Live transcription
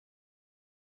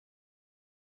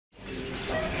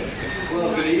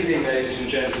Well, good evening, ladies and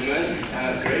gentlemen.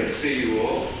 Great to see you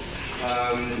all.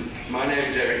 My name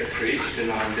is Eric Priest, and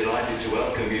I'm delighted to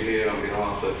welcome you here on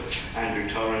behalf of Andrew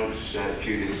Torrance,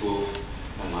 Judith Wolfe,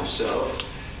 and myself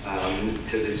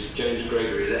to this James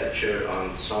Gregory lecture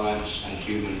on science and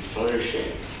human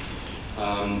flourishing.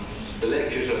 The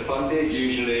lectures are funded,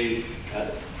 usually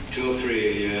 2 or 3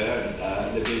 a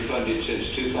year. They've been funded since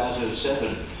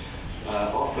 2007,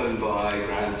 often by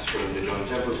grants from the John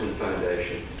Templeton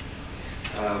Foundation.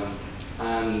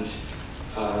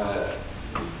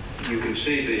 You can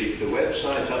see the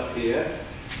website up here.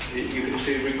 You can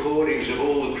see recordings of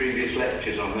all the previous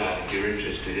lectures on that if you're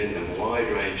interested in them, a wide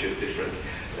range of different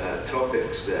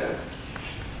topics there.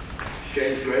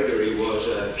 James Gregory was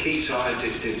a key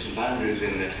scientist in St Andrews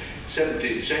in the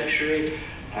 17th century,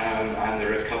 and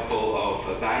there are a couple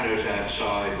of banners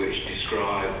outside which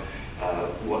describe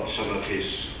what some of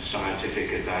his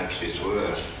scientific advances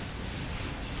were.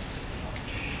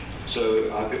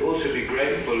 So I'd also be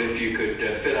grateful if you could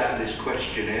fill out this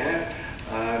questionnaire,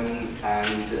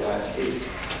 and if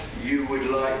you would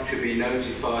like to be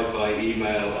notified by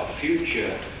email of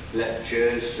future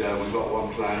lectures, we've got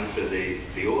one planned for the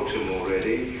autumn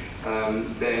already,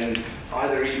 then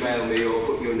either email me or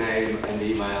put your name and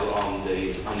email on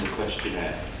the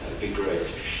questionnaire. That would be great.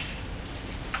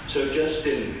 So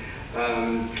Justin,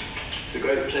 it's a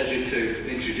great pleasure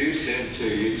to introduce him to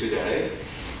you today.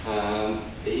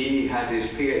 He had his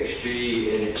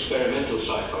PhD in experimental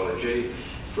psychology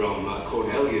from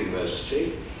Cornell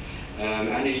University,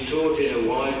 and he's taught in a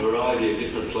wide variety of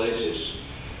different places.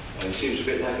 He seems a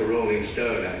bit like a rolling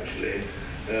stone, actually.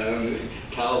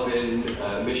 Calvin,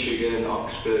 Michigan,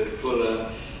 Oxford, Fuller,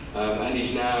 and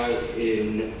he's now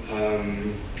in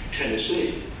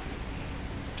Tennessee.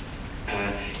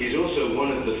 He's also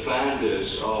one of the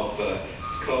founders of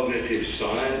cognitive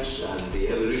science and the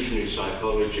evolutionary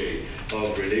psychology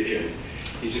of religion.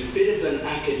 He's a bit of an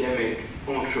academic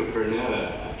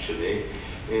entrepreneur, actually,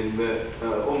 in that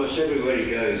almost everywhere he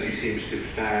goes he seems to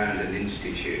found an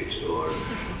institute or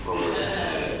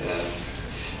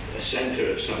a center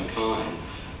of some kind.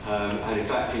 And in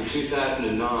fact, in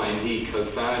 2009, he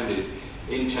co-founded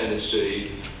in Tennessee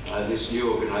this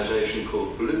new organization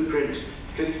called Blueprint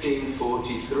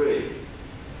 1543.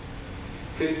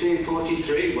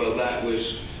 1543, well, that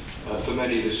was for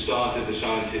many the start of the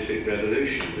scientific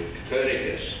revolution with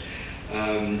Copernicus.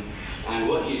 And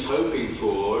what he's hoping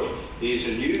for is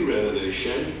a new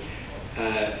revolution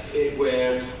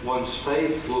where one's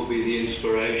faith will be the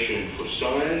inspiration for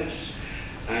science,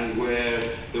 and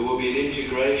where there will be an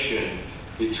integration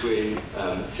between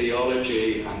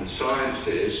theology and the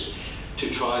sciences to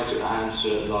try to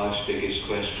answer life's biggest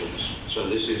questions. So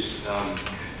this is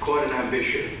quite an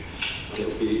ambition, and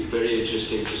it'll be very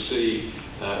interesting to see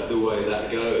the way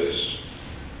that goes.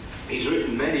 He's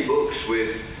written many books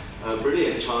with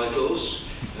brilliant titles.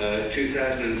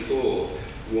 2004,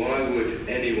 Why Would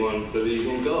Anyone Believe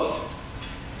in God?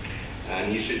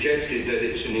 And he suggested that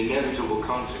it's an inevitable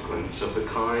consequence of the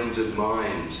kinds of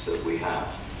minds that we have.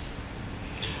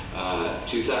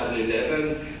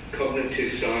 2011,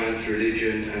 Cognitive Science,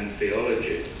 Religion and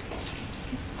Theology.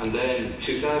 And then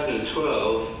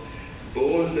 2012,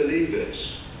 Born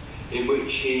Believers, in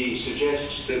which he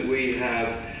suggests that we have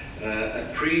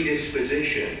a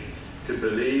predisposition to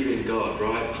believe in God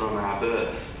right from our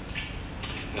birth.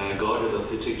 God of a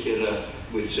particular,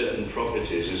 with certain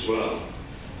properties as well.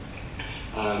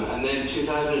 And then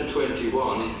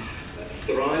 2021,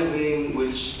 Thriving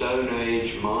with Stone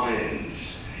Age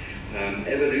Minds,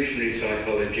 Evolutionary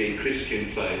Psychology, Christian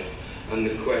Faith, and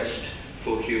the Quest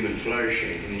for Human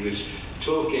Flourishing. And he was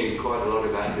talking quite a lot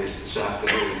about this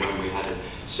afternoon when we had a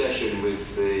session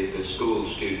with the school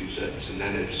students at St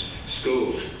Leonard's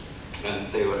School.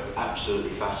 And they were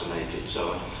absolutely fascinated.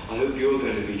 So I hope you're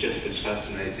going to be just as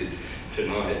fascinated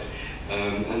tonight.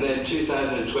 And then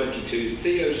 2022,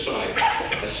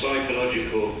 Theopsych, a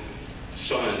psychological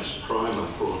science primer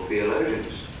for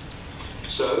theologians.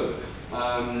 So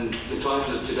the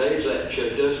title of today's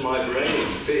lecture, Does My Brain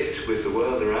Fit with the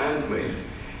World Around Me?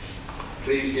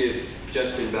 Please give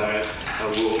Justin Barrett a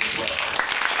warm welcome.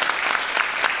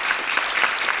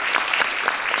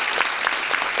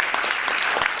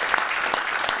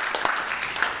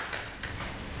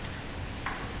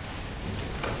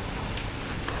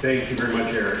 Thank you very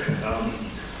much, Eric.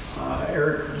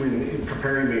 Eric, in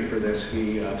preparing me for this,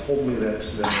 he told me that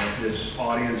this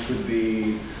audience would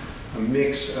be a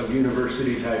mix of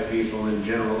university-type people and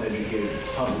general educated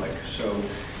public. So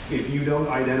if you don't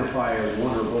identify as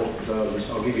one or both of those,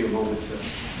 I'll give you a moment to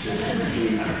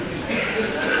be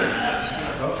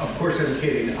Of course, I'm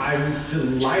kidding. I'm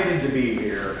delighted to be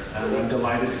here, and I'm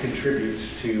delighted to contribute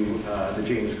to the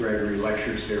James Gregory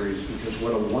lecture series, because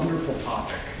what a wonderful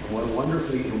topic, and what a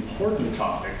wonderfully important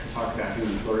topic to talk about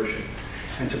human flourishing,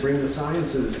 and to bring the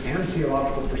sciences and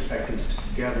theological perspectives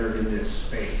together in this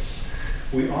space.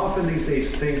 We often these days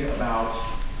think about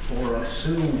or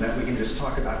assume that we can just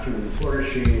talk about human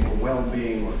flourishing or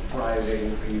well-being or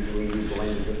thriving. I usually use the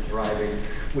language of thriving,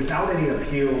 without any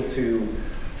appeal to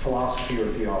philosophy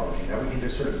or theology, that we can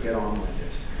just sort of get on with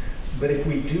it. But if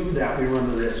we do that, we run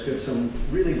the risk of some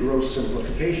really gross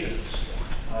simplifications,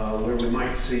 where we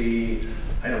might see,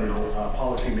 I don't know,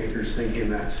 policymakers thinking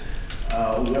that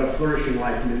what a flourishing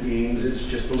life means is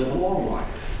just to live a long life.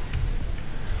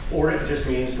 Or it just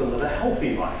means to live a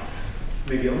healthy life,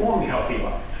 maybe a long, healthy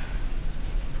life.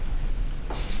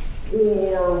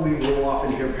 Or we will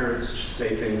often hear parents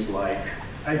say things like,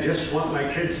 I just want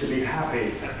my kids to be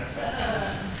happy.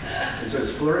 And so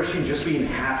is flourishing just being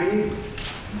happy?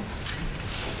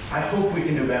 I hope we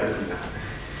can do better than that.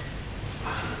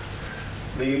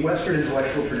 The Western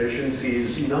intellectual tradition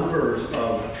sees numbers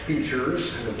of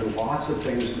features, and there have been lots of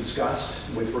things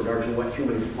discussed with regard to what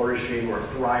human flourishing or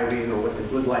thriving or what the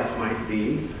good life might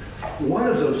be. One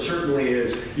of those certainly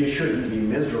is you shouldn't be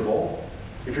miserable.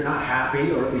 If you're not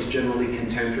happy, or at least generally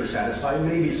content or satisfied,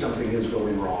 maybe something is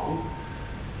going wrong.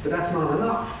 But that's not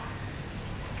enough,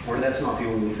 or that's not the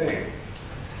only thing.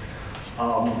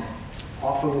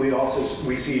 Often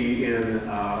we see in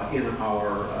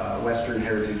our Western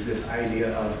heritage this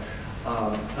idea of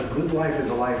a good life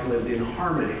is a life lived in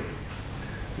harmony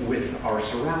with our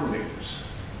surroundings.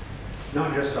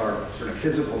 Not just our sort of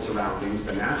physical surroundings,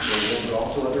 the natural world, but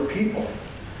also other people.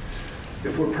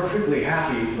 If we're perfectly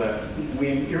happy, but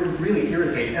we really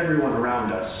irritate everyone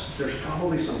around us, there's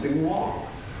probably something wrong.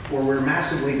 Or we're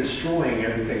massively destroying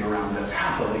everything around us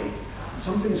happily,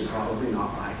 something's probably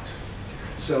not right.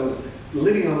 So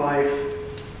living a life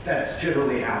that's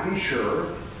generally happy,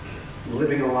 sure.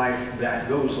 Living a life that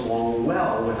goes along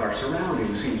well with our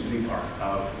surroundings seems to be part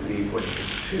of the equation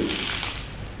too.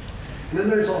 And then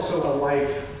there's also a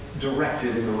life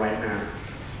directed in the right manner.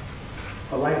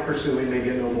 A life pursuing maybe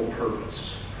a noble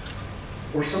purpose,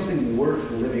 or something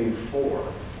worth living for.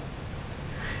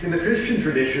 In the Christian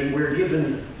tradition, we're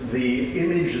given the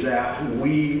image that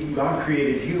God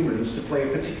created humans to play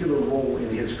a particular role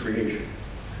in his creation.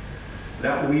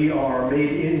 That we are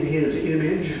made in his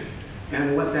image,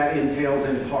 and what that entails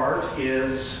in part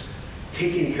is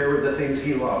taking care of the things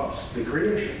he loves, the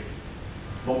creation.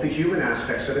 Both the human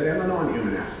aspects of it and the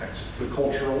non-human aspects, the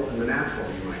cultural and the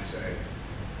natural, you might say.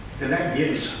 And that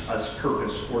gives us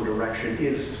purpose or direction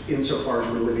insofar as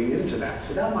we're living into that.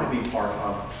 So that might be part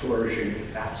of flourishing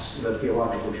if that's the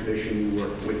theological tradition you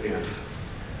work within.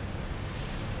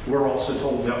 We're also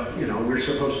told that we're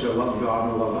supposed to love God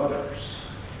and love others.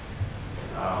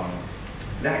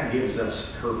 That gives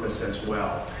us purpose as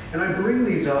well. And I bring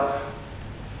these up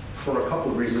for a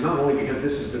couple of reasons, not only because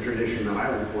this is the tradition that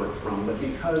I work from, but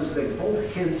because they both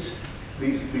hint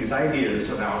these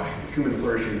ideas about human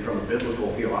flourishing from a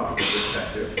biblical theological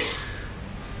perspective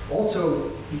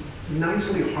also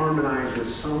nicely harmonize with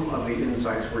some of the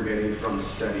insights we're getting from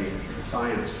studying the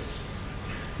sciences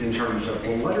in terms of,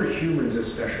 well, what are humans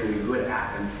especially good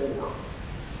at and for?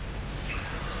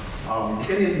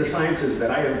 In the sciences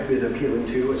that I have been appealing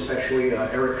to, especially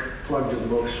Eric plugged the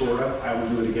book, sort of, I will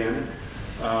do it again,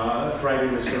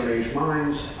 Thriving with Stone Age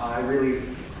Minds, I really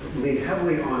lean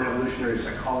heavily on evolutionary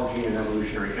psychology and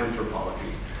evolutionary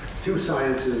anthropology. Two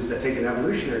sciences that take an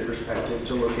evolutionary perspective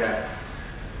to look at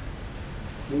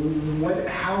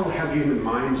how have human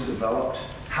minds developed,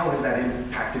 how has that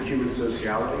impacted human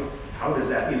sociality, how does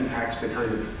that impact the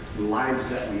kind of lives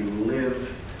that we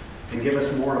live, and give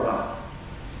us more of a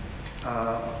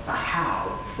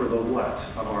how for the what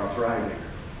of our thriving.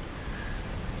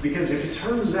 Because if it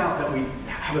turns out that we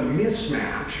have a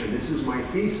mismatch, and this is my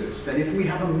thesis, that if we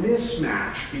have a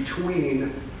mismatch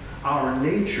between our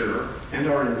nature and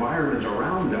our environment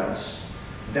around us,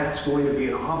 that's going to be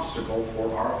an obstacle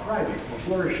for our thriving or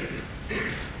flourishing.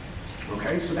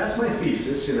 Okay, so that's my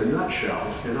thesis in a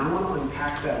nutshell, and I want to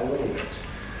unpack that a little bit.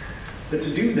 But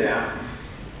to do that,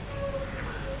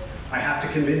 I have to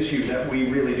convince you that we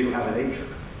really do have a nature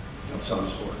of some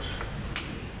sort.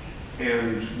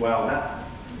 And while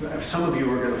some of you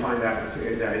are going to find that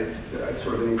it's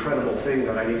sort of an incredible thing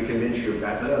that I need to convince you of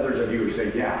that, but others of you would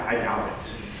say, yeah, I doubt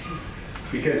it.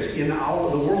 Because in the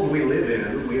world we live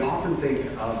in, we often think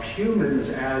of humans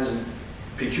as,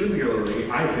 peculiarly,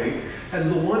 I think, as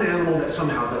the one animal that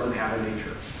somehow doesn't have a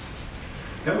nature.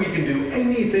 That we can do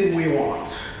anything we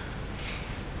want.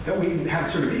 That we have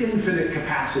sort of infinite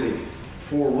capacity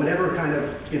for whatever kind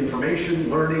of information,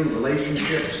 learning,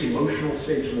 relationships, emotional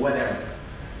states, whatever.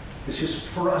 It's just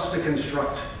for us to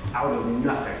construct out of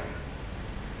nothing.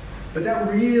 But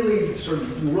that really sort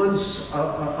of runs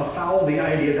afoul the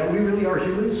idea that we really are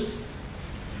humans,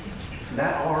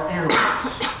 that are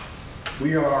animals.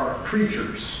 We are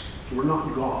creatures. We're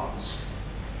not gods.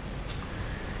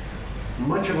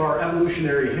 Much of our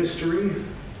evolutionary history,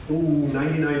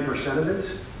 99% of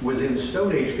it, was in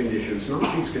Stone Age conditions,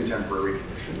 not these contemporary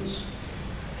conditions.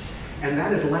 And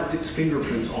that has left its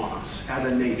fingerprints on us as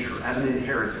a nature, as an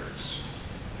inheritance.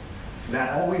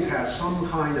 That always has some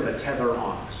kind of a tether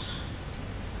on us.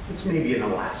 It's maybe an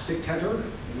elastic tether.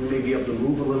 We may be able to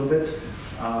move a little bit.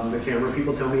 The camera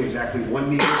people tell me exactly 1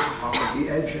 meter off of the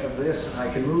edge of this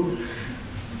I can move.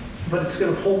 But it's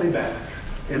going to pull me back.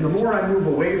 And the more I move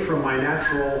away from my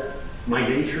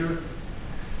nature,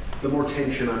 the more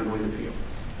tension I'm going to feel.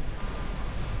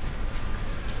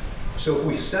 So if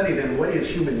we study then what is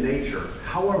human nature,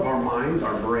 how have our minds,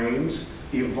 our brains,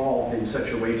 evolved in such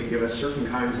a way to give us certain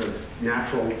kinds of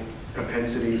natural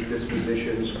propensities,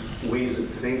 dispositions, ways of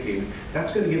thinking,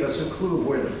 that's going to give us a clue of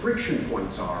where the friction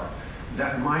points are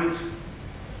that might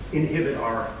inhibit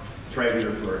our thriving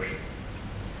or flourishing.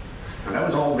 Now that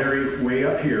was all very way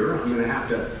up here. I'm going to have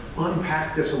to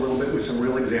unpack this a little bit with some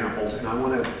real examples, and I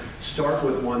want to start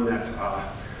with one that,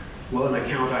 an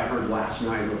account I heard last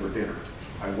night over dinner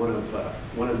by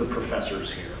one of the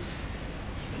professors here,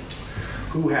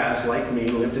 who has, like me,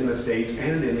 lived in the States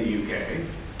and in the UK.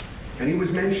 And he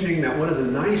was mentioning that one of the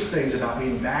nice things about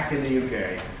being back in the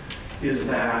UK is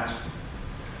that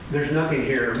there's nothing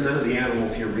here, none of the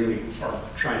animals here really are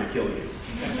trying to kill you.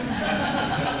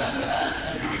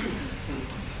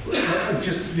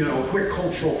 Just, a quick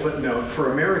cultural footnote.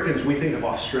 For Americans, we think of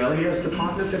Australia as the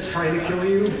continent that's trying to kill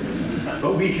you.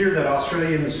 But we hear that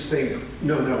Australians think,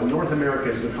 no, North America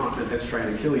is the continent that's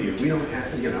trying to kill you. We don't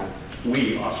have,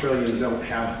 we, Australians, don't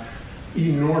have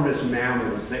enormous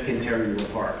mammals that can tear you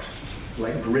apart,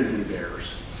 like grizzly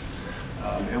bears.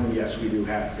 And yes, we do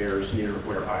have bears near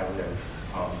where I live,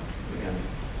 and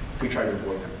we try to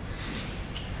avoid them.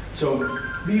 So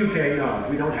the UK, no,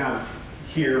 we don't have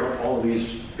here all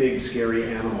these big,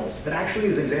 scary animals. But actually,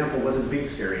 his example wasn't big,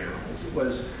 scary animals. It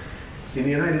was, in the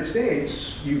United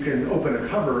States, you can open a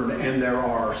cupboard and there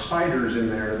are spiders in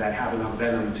there that have enough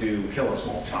venom to kill a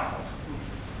small child.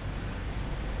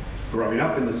 Growing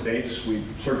up in the States, we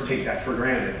sort of take that for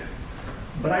granted.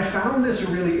 But I found this a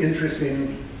really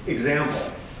interesting example,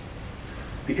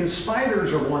 because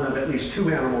spiders are one of at least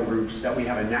 2 animal groups that we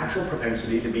have a natural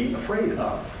propensity to be afraid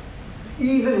of,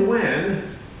 even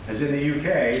when, as in the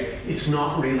UK, it's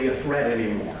not really a threat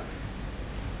anymore.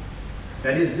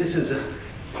 That is, this is a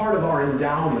part of our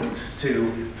endowment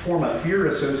to form a fear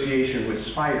association with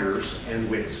spiders and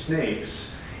with snakes,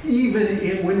 even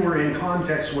when we're in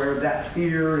contexts where that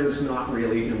fear is not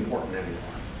really important anymore.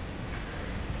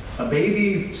 A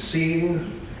baby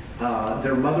seeing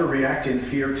their mother react in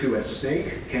fear to a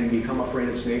snake can become afraid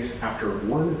of snakes after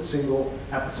one single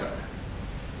episode.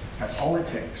 That's all it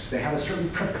takes. They have a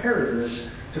certain preparedness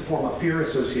to form a fear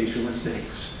association with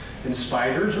snakes. And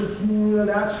spiders,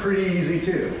 that's pretty easy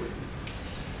too.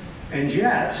 And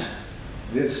yet,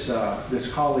 this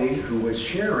colleague who was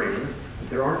sharing that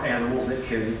there aren't animals that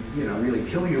can really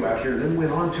kill you out here, then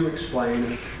went on to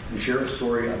explain and share a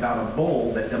story about a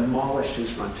bull that demolished his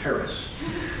front terrace.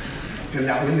 And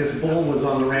that when this bull was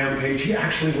on the rampage, he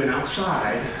actually went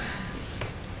outside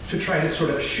to try to sort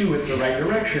of shoo it the right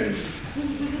direction.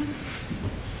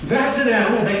 That's an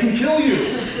animal that can kill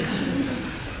you.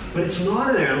 But it's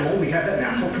not an animal we have that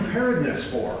natural preparedness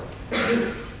for.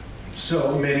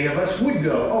 So many of us would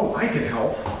go, oh, I can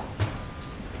help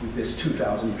with this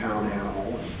 2,000-pound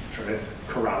animal and try to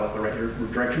corral it the right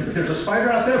direction. But there's a spider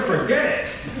out there, forget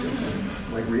it.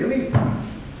 I'm like, really?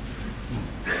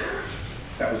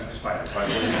 That was the spider, by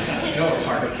the way. No, it's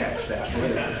hard to catch that.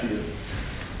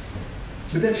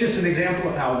 But that's just an example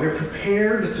of how we're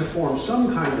prepared to form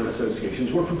some kinds of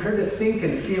associations. We're prepared to think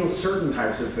and feel certain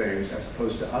types of things as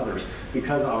opposed to others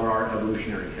because of our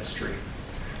evolutionary history.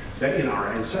 That in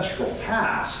our ancestral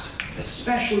past,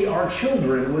 especially our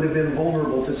children would have been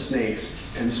vulnerable to snakes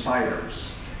and spiders.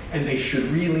 And they should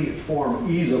really form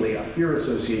easily a fear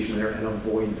association there and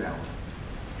avoid them,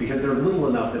 because they're little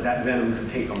enough that that venom can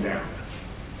take them down,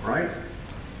 right?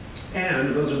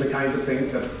 And those are the kinds of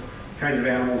things that, kinds of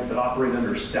animals that operate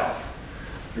under stealth.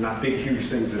 They're not big, huge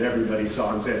things that everybody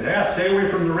saw and said, yeah, stay away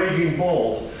from the raging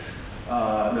bull.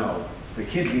 No, the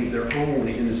kid needs their own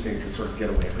instinct to sort of get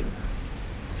away from that.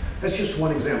 That's just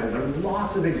one example. There are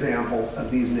lots of examples of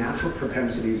these natural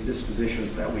propensities,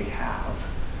 dispositions that we have.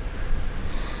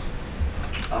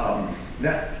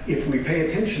 that if we pay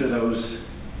attention to those,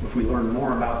 if we learn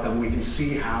more about them, we can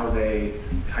see how they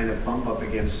kind of bump up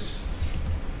against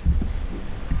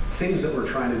things that we're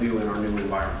trying to do in our new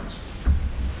environments.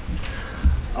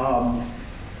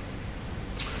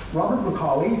 Robert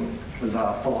Macaulay was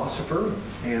a philosopher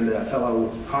and a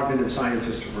fellow cognitive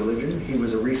scientist of religion. He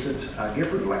was a recent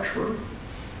Gifford lecturer.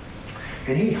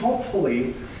 And he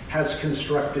helpfully has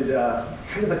constructed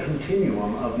kind of a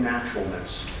continuum of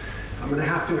naturalness. I'm going to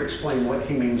have to explain what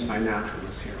he means by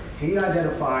naturalness here. He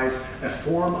identifies a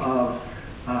form of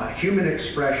human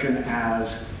expression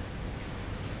as,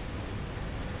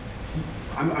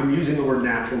 I'm using the word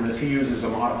naturalness, he uses a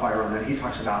modifier on that. He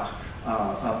talks about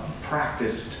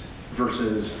practiced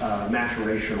versus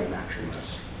maturational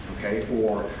naturalness, okay?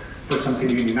 Or for something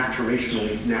to be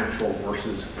maturationally natural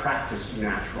versus practiced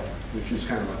natural, which is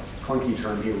kind of a clunky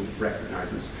term he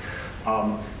recognizes.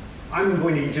 I'm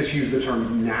going to just use the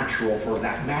term natural for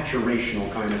that maturational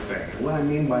kind of thing. And what I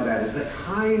mean by that is the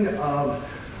kind of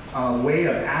way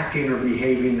of acting or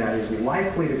behaving that is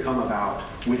likely to come about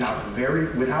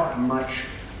without much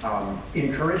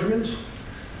encouragement,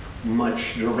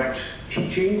 much direct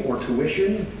teaching or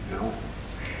tuition, you know.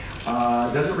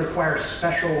 Doesn't require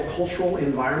special cultural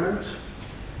environment.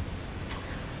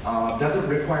 Doesn't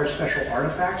require special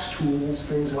artifacts, tools,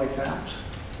 things like that.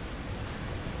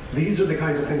 These are the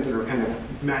kinds of things that are kind of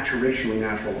maturationally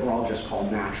natural, or I'll just call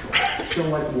natural. Still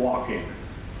like walking.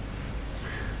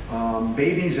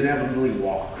 Babies inevitably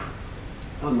walk,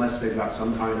 unless they've got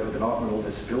some kind of a developmental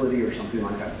disability or something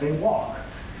like that. They walk.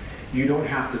 You don't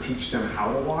have to teach them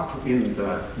how to walk in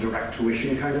the direct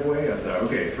tuition kind of way of the,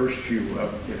 okay, first you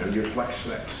flex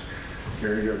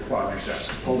your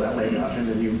quadriceps, pull that leg up, and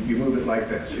then you move it like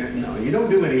this. No, you don't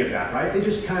do any of that, right? They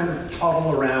just kind of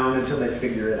toddle around until they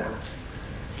figure it out.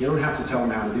 You don't have to tell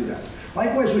them how to do that.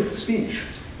 Likewise with speech.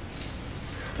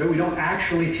 That we don't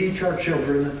actually teach our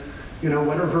children, you know,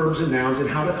 what are verbs and nouns and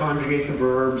how to conjugate the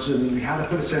verbs and how to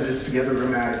put a sentence together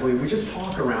grammatically. We just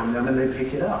talk around them and they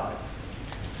pick it up.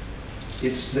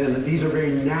 These are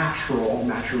very natural,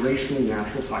 maturationally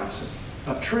natural types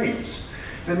of traits.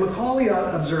 And Macaulay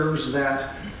observes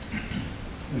that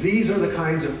these are the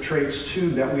kinds of traits, too,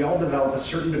 that we all develop a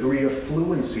certain degree of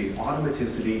fluency,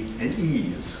 automaticity, and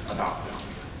ease about them.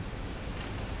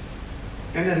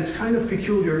 And that it's kind of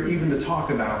peculiar even to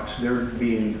talk about there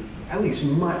being at least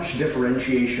much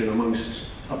differentiation amongst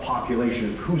a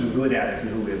population of who's good at it and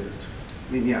who isn't.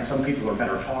 I mean, yeah, some people are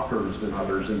better talkers than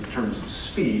others in terms of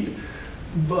speed,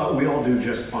 but we all do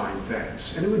just fine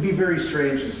things. And it would be very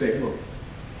strange to say, look,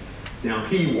 now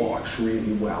he walks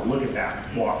really well. Look at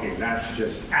that walking. That's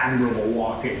just admirable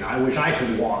walking. I wish I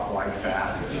could walk like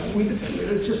that.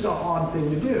 It's just an odd thing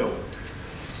to do.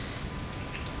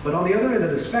 But on the other end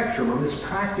of the spectrum, on this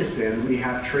practiced end, we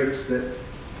have traits that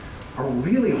are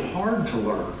really hard to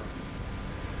learn.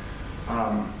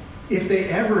 If they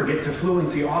ever get to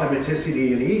fluency,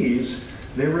 automaticity, and ease,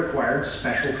 they required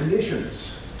special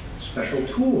conditions, special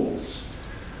tools,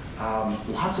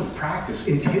 lots of practice,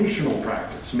 intentional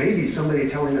practice, maybe somebody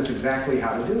telling us exactly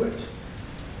how to do it.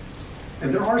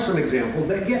 And there are some examples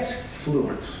that get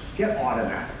fluent, get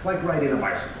automatic, like riding a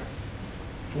bicycle.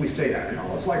 We say that, you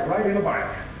know, it's like riding a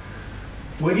bike.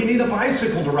 Well, you need a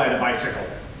bicycle to ride a bicycle.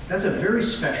 That's a very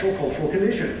special cultural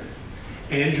condition.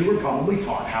 And you were probably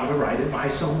taught how to ride it by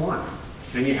someone.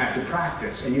 And you had to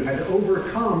practice, and you had to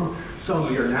overcome some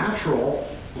of your natural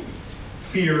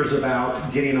fears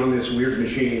about getting on this weird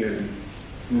machine and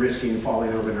risking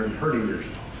falling over and hurting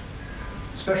yourself.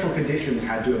 Special conditions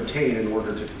had to obtain in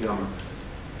order to become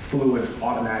fluent,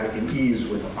 automatic, and ease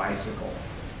with a bicycle.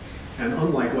 And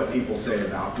unlike what people say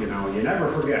about, you know, you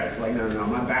never forget. It's like, no,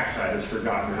 my backside has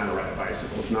forgotten how to ride a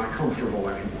bicycle. It's not comfortable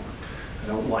anymore. I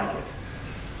don't like it.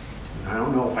 I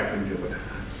don't know if I can do it.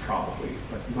 Probably,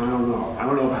 but I don't know. I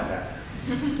don't know about that.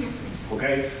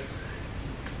 Okay?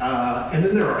 And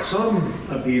then there are some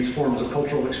of these forms of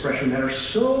cultural expression that are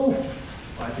so,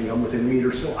 I think I'm within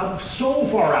meters, so I'm so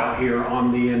far out here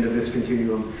on the end of this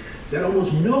continuum that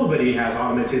almost nobody has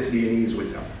automaticity and ease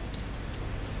with them.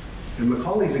 And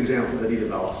Macaulay's example that he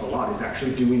develops a lot is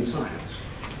actually doing science.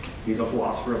 He's a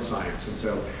philosopher of science, and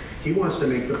so he wants to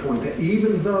make the point that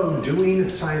even though doing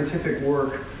scientific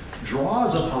work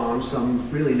draws upon some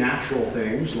really natural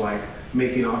things like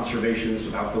making observations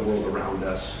about the world around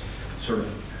us, sort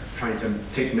of trying to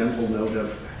take mental note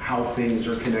of how things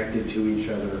are connected to each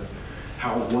other,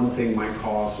 how one thing might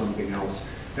cause something else,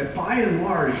 that by and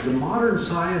large, the modern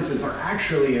sciences are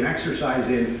actually an exercise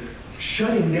in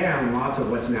shutting down lots of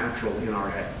what's natural in our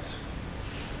heads.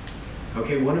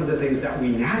 Okay, one of the things that we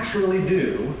naturally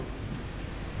do,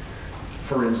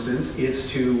 for instance, is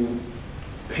to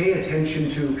pay attention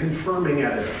to confirming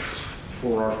evidence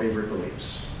for our favorite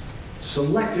beliefs,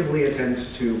 selectively attend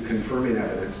to confirming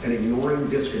evidence and ignoring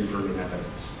disconfirming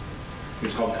evidence.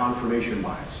 It's called confirmation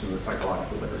bias in the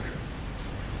psychological literature.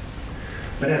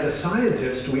 But as a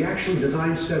scientist, we actually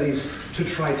design studies to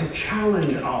try to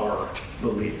challenge our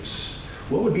beliefs.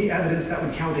 What would be evidence that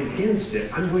would count against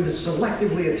it? I'm going to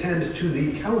selectively attend to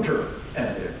the counter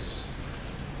evidence.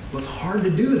 Well, it's hard to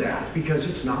do that because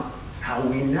it's not how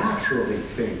we naturally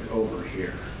think over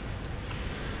here.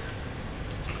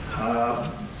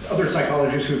 Other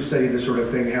psychologists who have studied this sort of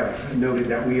thing have noted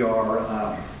that we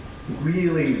are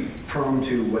really prone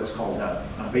to what's called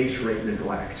a base rate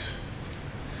neglect.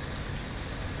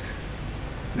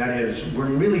 That is, we're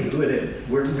really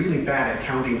bad at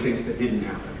counting things that didn't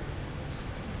happen,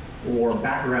 or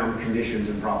background conditions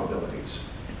and probabilities.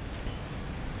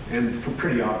 And for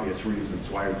pretty obvious reasons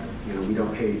why we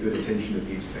don't pay good attention to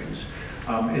these things.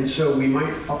 And so we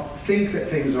might think that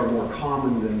things are more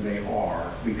common than they are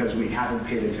because we haven't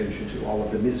paid attention to all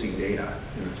of the missing data,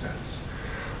 in a sense.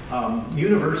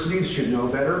 Universities should know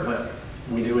better, but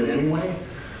we do it anyway.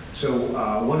 So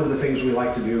one of the things we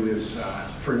like to do is,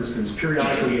 for instance,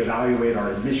 periodically evaluate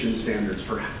our admission standards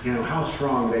for how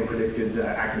strong they predicted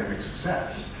academic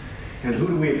success. And who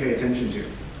do we pay attention to?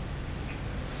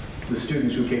 The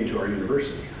students who came to our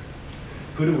university.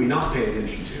 Who do we not pay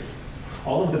attention to?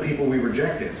 All of the people we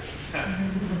rejected.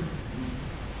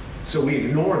 So we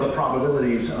ignore the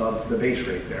probabilities of the base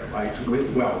rate there, right? We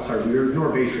ignore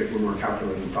base rate when we're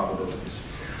calculating probabilities.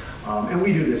 And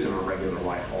we do this in our regular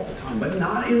life all the time, but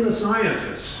not in the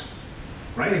sciences,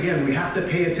 right? Again, we have to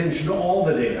pay attention to all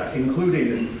the data,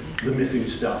 including the missing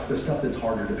stuff, the stuff that's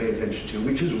harder to pay attention to,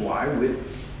 which is why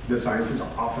the sciences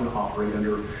often operate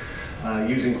under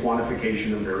using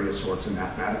quantification of various sorts of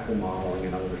mathematical modeling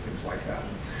and other things like that.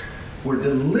 We've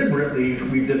deliberately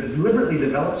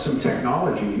developed some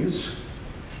technologies,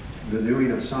 the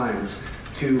doing of science,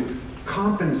 to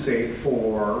compensate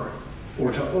for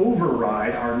or to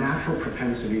override our natural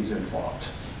propensities in thought.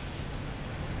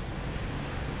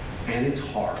 And it's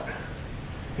hard.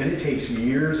 And it takes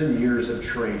years and years of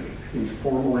training in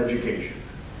formal education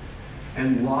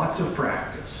and lots of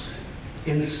practice.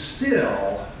 And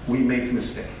still, we make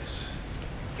mistakes.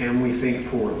 And we think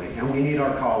poorly. And we need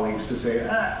our colleagues to say,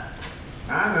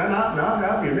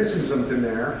 no, you're missing something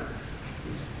there.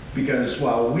 Because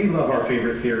while we love our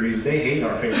favorite theories, they hate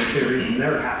our favorite theories, and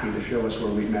they're happy to show us where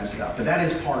we've messed up. But that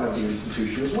is part of the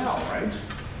institution as well, right?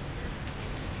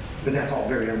 But that's all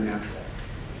very unnatural.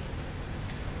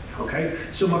 Okay?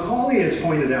 So Macaulay has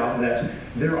pointed out that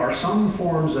there are some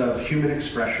forms of human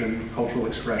expression, cultural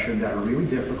expression, that are really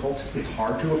difficult. It's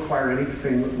hard to acquire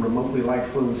anything remotely like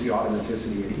fluency,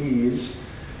 automaticity, and ease.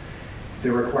 They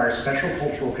require special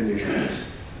cultural conditions.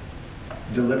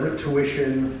 Deliberate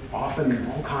tuition, often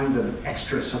all kinds of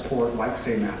extra support, like,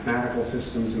 say, mathematical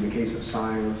systems in the case of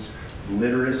science,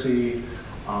 literacy,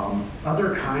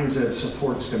 other kinds of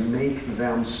supports to make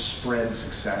them spread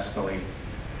successfully,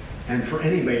 and for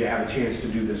anybody to have a chance to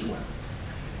do this well.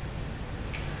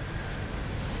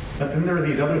 But then there are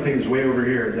these other things way over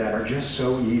here that are just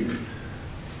so easy.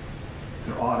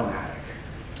 They're automatic.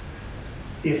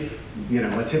 If,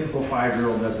 a typical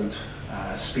 5-year-old doesn't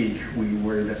speak, we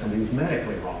worry that something's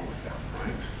medically wrong with them,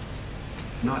 right?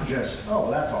 Not just, oh,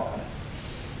 that's odd.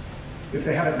 If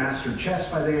they haven't mastered chess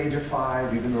by the age of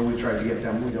 5, even though we tried to get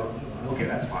them, we don't, okay,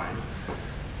 that's fine.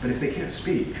 But if they can't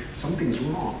speak, something's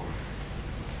wrong,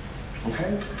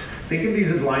 okay? Think of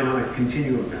these as lying on a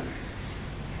continuum then.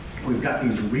 We've got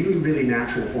these really, really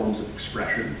natural forms of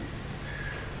expression.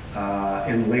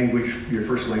 And language, your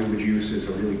first language use is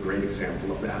a really great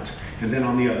example of that. And then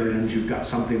on the other end, you've got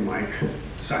something like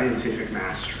scientific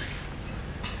mastery.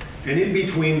 And in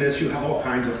between this, you have all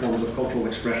kinds of forms of cultural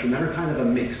expression that are kind of a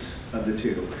mix of the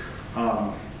two.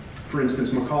 For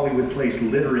instance, Macaulay would place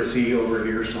literacy over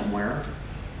here somewhere,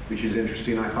 which is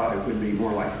interesting. I thought it would be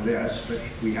more like this, but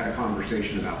we had a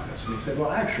conversation about this. And he said,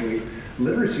 well, actually,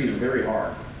 literacy is very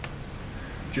hard,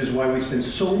 which is why we spend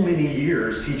so many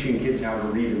years teaching kids how to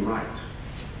read and write.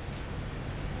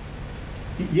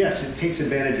 Yes, it takes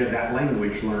advantage of that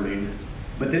language learning,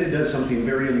 but then it does something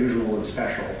very unusual and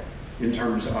special in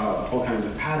terms of all kinds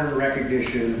of pattern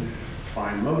recognition,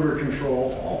 fine motor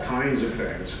control, all kinds of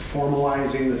things,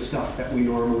 formalizing the stuff that we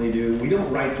normally do. We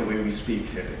don't write the way we speak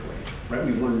typically, right?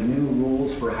 We've learned new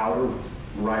rules for how to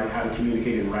write, how to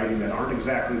communicate in writing that aren't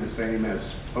exactly the same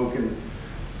as spoken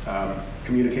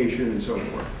communication and so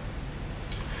forth.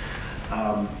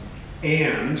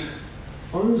 And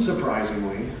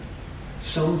unsurprisingly,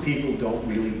 some people don't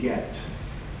really get it.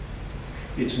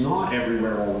 It's not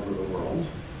everywhere all over the world.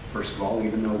 first of all,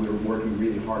 even though we were working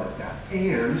really hard at that.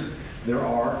 And there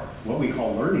are what we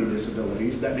call learning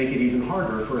disabilities that make it even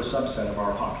harder for a subset of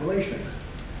our population.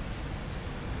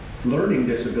 Learning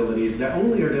disabilities that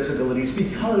only are disabilities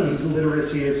because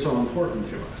literacy is so important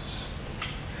to us.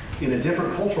 In a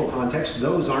different cultural context,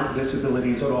 those aren't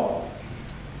disabilities at all.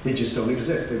 They just don't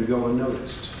exist. They would go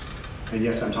unnoticed. And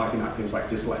yes, I'm talking about things like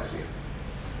dyslexia.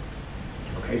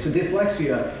 Okay, so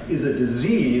dyslexia is a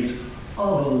disease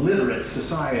of a literate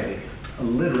society, a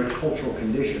literate cultural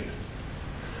condition.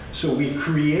 So we've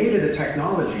created a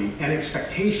technology and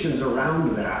expectations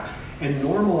around that and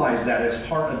normalized that as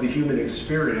part of the human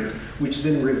experience, which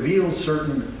then reveals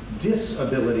certain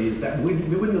disabilities that we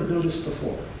wouldn't have noticed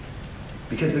before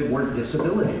because they weren't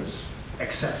disabilities,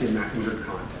 except in that weird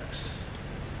context.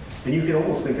 And you can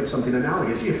almost think of something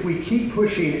analogous. If we keep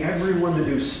pushing everyone to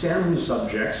do STEM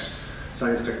subjects,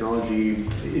 science, technology,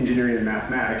 engineering, and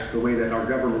mathematics, the way that our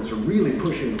governments are really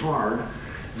pushing hard,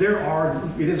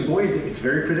 it's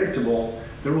very predictable,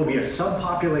 there will be a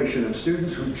subpopulation of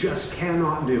students who just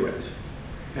cannot do it.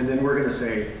 And then we're going to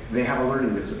say they have a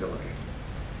learning disability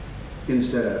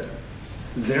instead of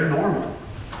they're normal.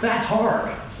 That's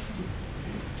hard.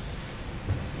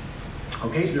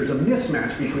 Okay, so there's a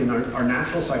mismatch between our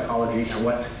natural psychology and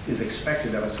what is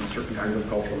expected of us in certain kinds of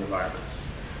cultural environments.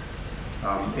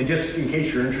 And just in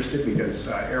case you're interested, because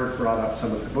Eric brought up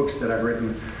some of the books that I've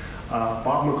written,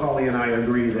 Bob McCauley and I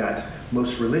agree that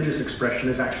most religious expression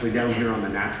is actually down here on the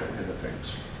natural end of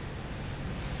things.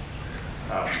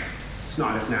 It's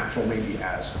not as natural maybe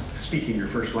as speaking your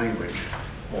first language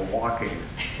or walking,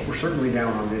 but we're certainly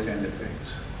down on this end of things.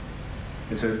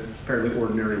 It's a fairly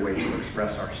ordinary way to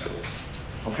express ourselves.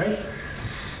 Okay?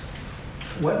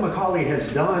 What Macaulay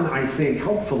has done, I think,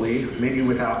 helpfully, maybe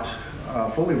without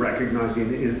fully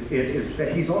recognizing it, is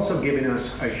that he's also given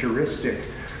us a heuristic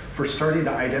for starting to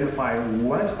identify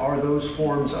what are those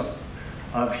forms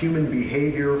of human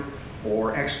behavior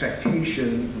or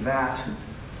expectation that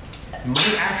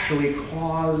might actually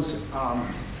cause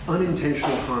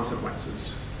unintentional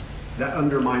consequences that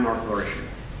undermine our flourishing.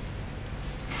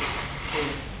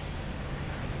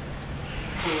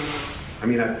 I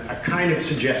mean, I've kind of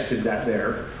suggested that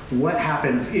there. What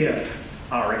happens if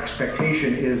our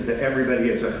expectation is that everybody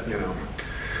is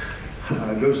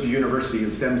goes to university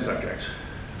in STEM subjects?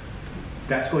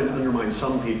 That's going to undermine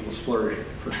some people's flourishing,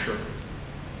 for sure,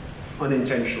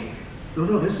 unintentionally.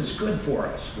 No, this is good for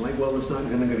us. I'm like, well, it's not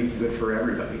going to be good for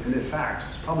everybody. And in fact,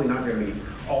 it's probably not going to be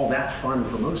all that fun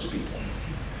for most people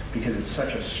because it's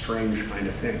such a strange kind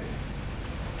of thing.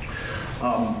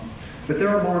 But there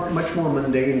are much more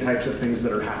mundane types of things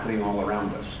that are happening all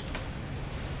around us.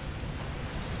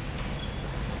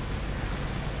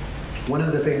 One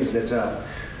of the things that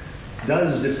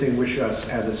does distinguish us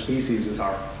as a species is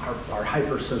our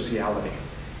hypersociality.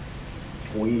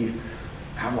 We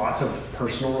have lots of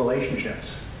personal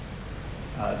relationships.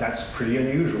 That's pretty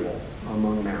unusual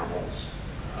among mammals.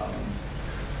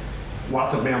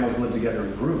 Lots of mammals live together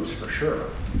in groups, for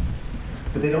sure.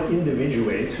 But they don't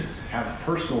individuate, have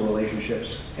personal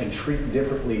relationships, and treat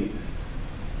differently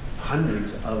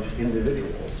hundreds of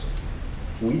individuals.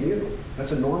 We do.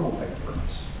 That's a normal thing for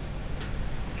us.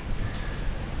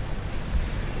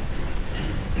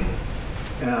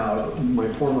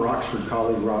 My former Oxford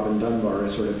colleague, Robin Dunbar,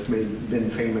 has sort of been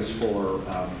famous for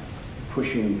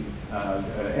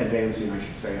advancing, I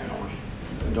should say,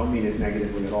 I don't mean it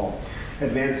negatively at all,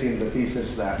 advancing the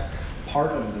thesis that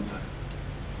part of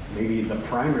maybe the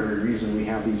primary reason we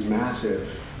have these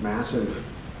massive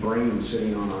brains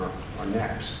sitting on our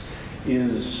necks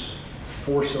is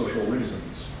for social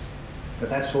reasons.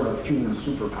 That's sort of human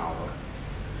superpower.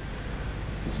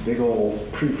 This big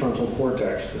old prefrontal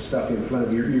cortex, the stuff in front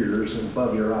of your ears and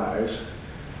above your eyes,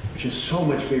 which is so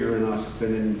much bigger in us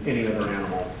than in any other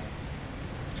animal,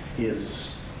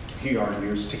 is, he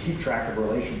argues, to keep track of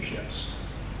relationships,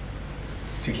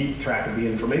 to keep track of the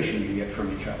information you get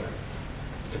from each other,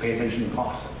 to pay attention to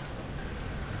gossip,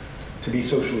 to be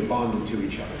socially bonded to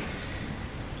each other,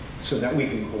 so that we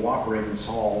can cooperate and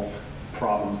solve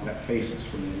problems that face us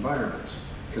from the environment.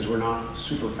 Because we're not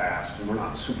super fast and we're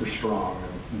not super strong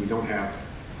and we don't have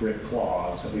great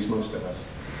claws, at least most of us,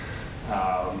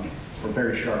 or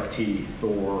very sharp teeth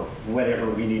or whatever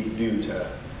we need to do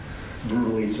to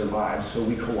brutally survive, so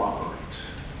we cooperate.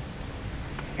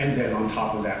 And then on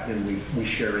top of that, then we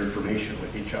share information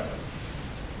with each other.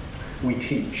 We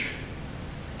teach.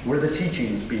 We're the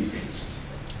teaching species.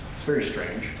 It's very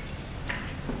strange.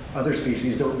 Other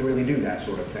species don't really do that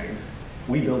sort of thing.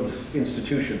 We build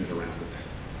institutions around it.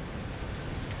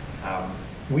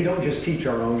 We don't just teach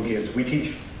our own kids. We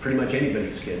teach pretty much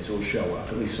anybody's kids who will show up,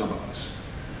 at least some of us.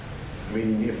 I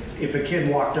mean, if a kid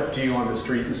walked up to you on the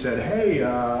street and said, hey,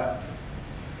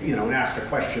 you know, and asked a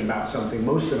question about something,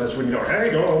 most of us wouldn't go,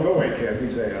 hey, go away, kid.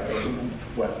 We'd say,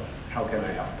 what? How can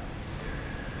I help?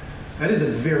 That is a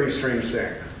very strange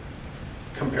thing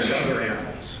compared to other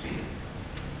animals,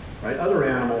 right? Other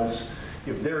animals,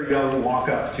 if they're young, walk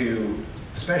up to,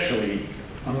 especially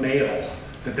a male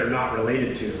that they're not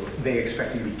related to, they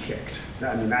expect to be kicked.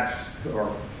 I mean, that's,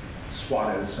 or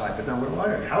swatted aside, but now we're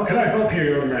like, how can I help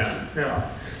you, young man?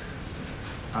 Yeah.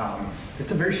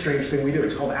 It's a very strange thing we do.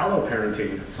 It's called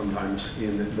alloparenting sometimes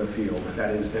in the field.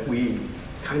 That is that we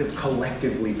kind of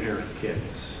collectively parent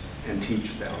kids and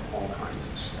teach them all kinds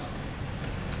of stuff.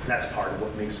 That's part of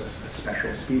what makes us a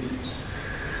special species.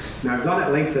 Now, I've gone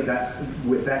at length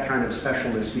with that kind of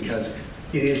specialness because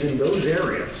it is in those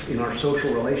areas, in our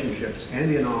social relationships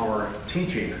and in our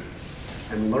teaching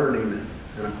and learning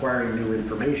and acquiring new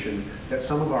information, that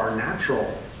some of our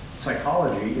natural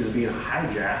psychology is being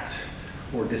hijacked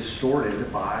or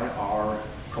distorted by our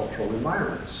cultural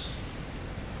environments.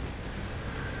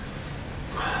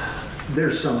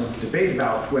 There's some debate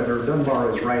about whether Dunbar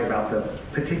is right about the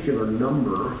particular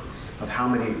number of how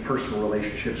many personal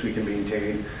relationships we can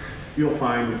maintain. You'll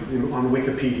find on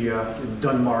Wikipedia,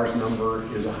 Dunbar's number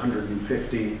is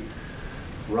 150,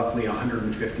 roughly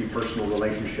 150 personal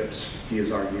relationships, he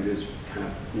has argued, is kind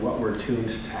of what we're tuned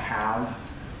to have.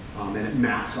 And it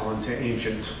maps onto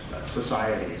ancient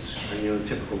societies. And, you know, the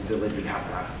typical village would have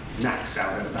that maxed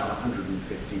out at about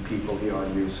 150 people, he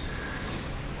argues.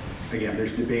 Again,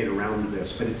 there's debate around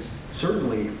this, but it's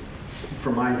certainly,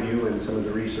 from my view and some of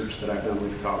the research that I've done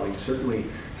with colleagues, certainly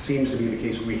seems to be the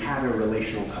case we have a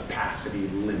relational capacity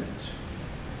limit.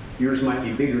 Yours might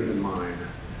be bigger than mine,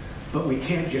 but we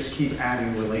can't just keep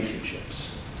adding relationships.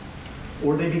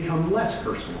 Or they become less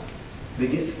personal. They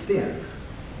get thin.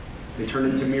 They turn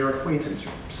into mere acquaintance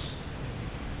groups.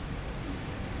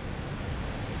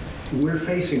 We're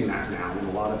facing that now in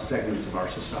a lot of segments of our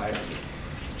society.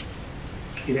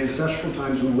 In ancestral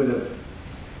times, we would have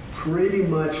pretty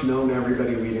much known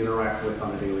everybody we'd interact with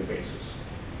on a daily basis.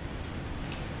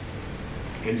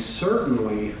 And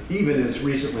certainly, even as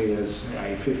recently as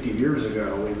 50 years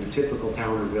ago, in the typical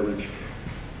town or village,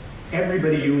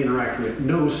 everybody you interact with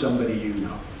knows somebody you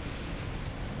know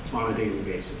on a daily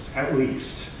basis, at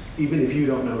least. Even if you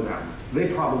don't know them,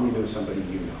 they probably know somebody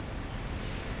you know.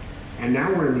 And now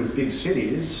we're in these big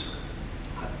cities,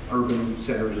 urban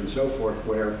centers and so forth,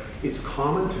 where it's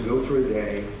common to go through a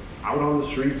day out on the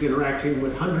streets interacting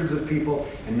with hundreds of people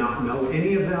and not know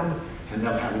any of them, and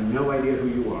them having no idea who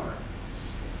you are.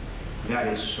 That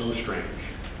is so strange.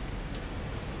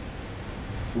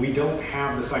 We don't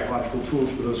have the psychological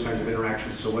tools for those kinds of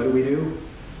interactions, so what do?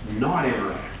 Not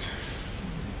interact,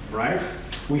 right?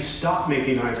 We stop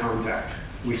making eye contact.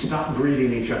 We stop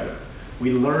greeting each other.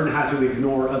 We learn how to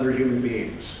ignore other human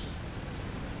beings.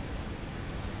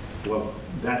 Well,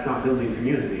 that's not building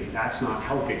community. That's not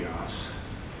helping us.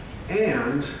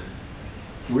 And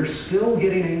we're still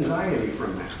getting anxiety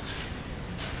from that.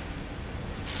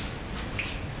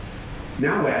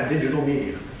 Now add digital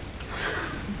media.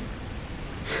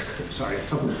 Sorry,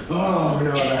 oh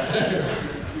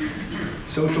no.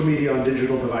 Social media on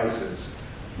digital devices,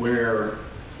 where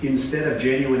instead of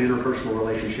genuine interpersonal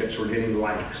relationships, we're getting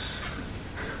likes.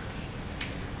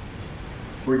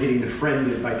 We're getting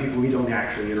befriended by people we don't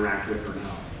actually interact with or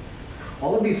know.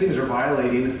 All of these things are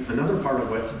violating. Another part of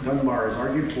what Dunbar has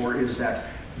argued for is that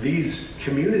these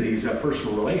communities of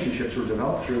personal relationships were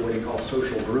developed through what he calls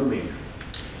social grooming.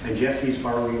 And yes, he's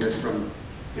borrowing this from,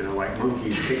 you know, like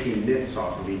monkeys picking nits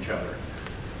off of each other.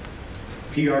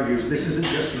 He argues this isn't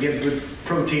just to get a good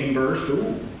protein burst.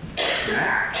 Ooh,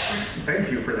 snack.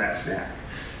 Thank you for that snack.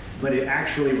 But it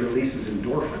actually releases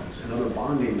endorphins and other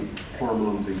bonding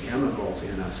hormones and chemicals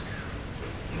in us.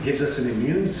 It gives us an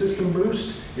immune system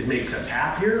boost. It makes us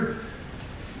happier.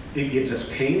 It gives us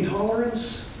pain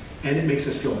tolerance. And it makes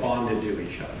us feel bonded to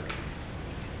each other.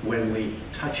 When we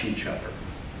touch each other,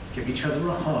 give each other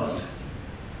a hug,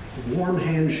 a warm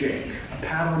handshake, a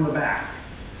pat on the back.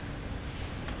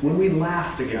 When we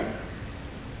laugh together.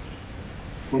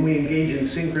 When we engage in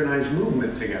synchronized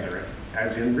movement together,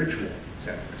 as in ritual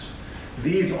settings.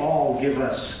 These all give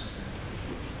us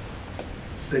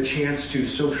the chance to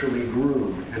socially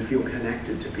groom and feel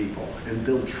connected to people and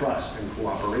build trust and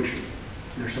cooperation.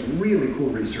 And there's some really cool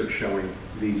research showing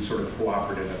these sort of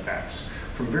cooperative effects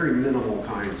from very minimal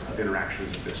kinds of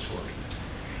interactions of this sort.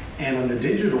 And in the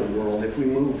digital world, if we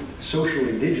move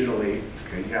socially digitally,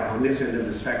 okay, yeah, on this end of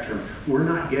the spectrum, we're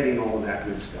not getting all of that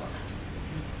good stuff.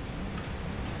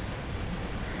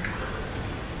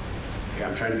 Okay,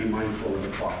 I'm trying to be mindful of the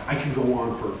clock. I can go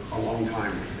on for a long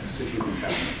time with this, if you can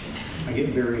tell. I get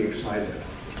very excited about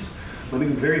this. Let me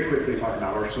very quickly talk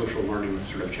about our social learning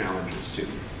sort of challenges too.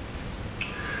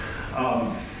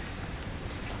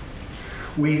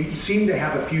 We seem to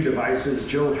have a few devices.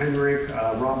 Joe Henrich,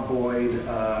 Rob Boyd,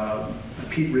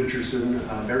 Pete Richardson,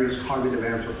 various cognitive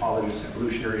anthropologists,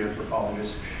 evolutionary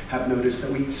anthropologists, have noticed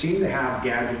that we seem to have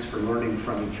gadgets for learning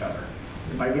from each other.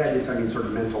 And by gadgets, I mean sort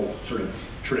of mental sort of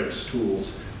tricks,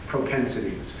 tools,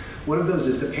 propensities. One of those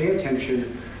is to pay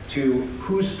attention to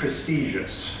who's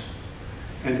prestigious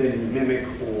and then mimic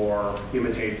or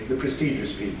imitate the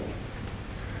prestigious people.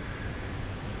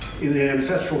 In the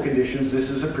ancestral conditions, this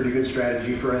is a pretty good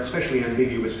strategy for especially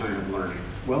ambiguous kind of learning.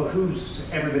 Well, who's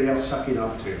everybody else sucking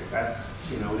up to? That's,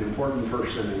 you know, an important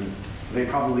person, and they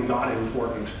probably got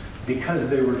important because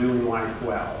they were doing life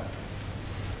well.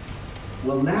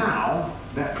 Well, now,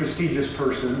 that prestigious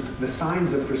person, the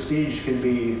signs of prestige can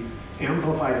be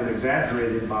amplified and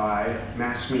exaggerated by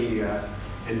mass media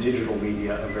and digital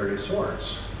media of various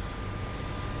sorts,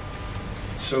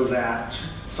 so that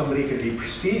somebody can be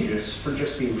prestigious for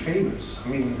just being famous. I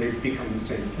mean, they've become the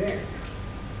same thing.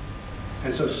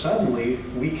 And so suddenly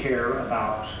we care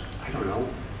about, I don't know,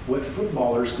 what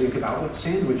footballers think about what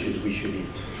sandwiches we should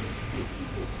eat.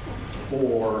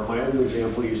 Or my old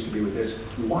example used to be with this: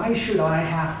 why should I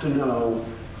have to know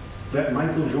that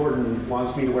Michael Jordan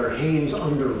wants me to wear Hanes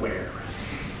underwear?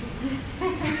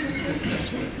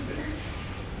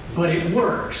 But it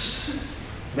works.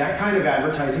 That kind of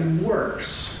advertising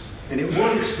works. And it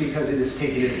works because it is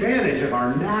taking advantage of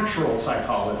our natural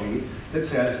psychology that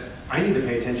says, I need to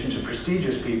pay attention to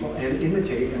prestigious people and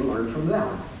imitate and learn from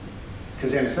them.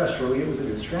 Because ancestrally, it was a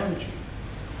good strategy.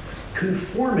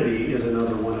 Conformity is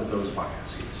another one of those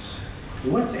biases.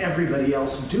 What's everybody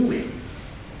else doing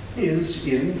is,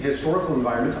 in historical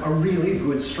environments, a really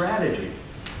good strategy,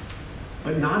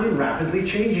 but not in rapidly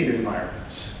changing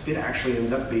environments. It actually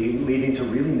ends up leading to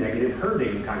really negative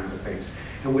herding kinds of things.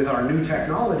 And with our new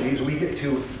technologies, we get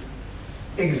to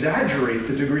exaggerate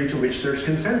the degree to which there's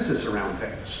consensus around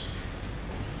things.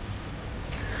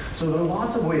 So there are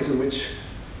lots of ways in which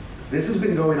this has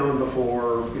been going on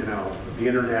before, you know, the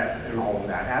internet and all of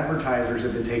that. Advertisers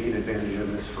have been taking advantage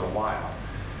of this for a while.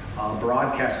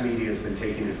 Broadcast media has been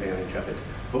taking advantage of it.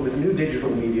 But with new digital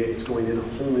media, it's going in a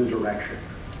whole new direction.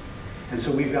 And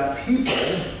so we've got people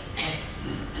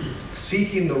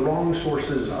seeking the wrong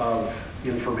sources of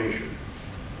information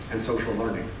and social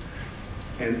learning.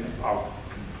 And I'll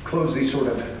close these sort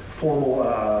of formal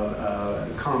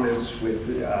comments with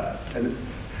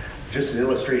just an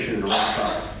illustration and a wrap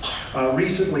up.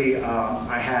 Recently,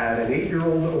 I had an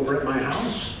 8-year-old over at my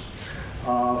house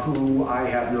who I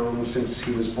have known since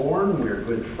he was born. We're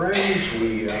good friends.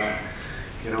 We,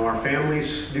 you know, our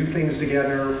families do things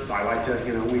together. I like to,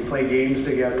 you know, we play games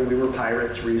together. We were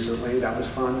pirates recently. That was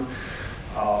fun.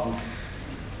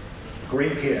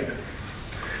 Great kid.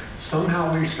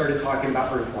 Somehow we started talking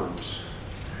about earthworms.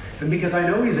 And because I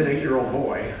know he's an 8-year-old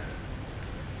boy,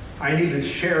 I needed to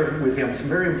share with him some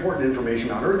very important information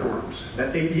about earthworms,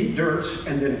 that they eat dirt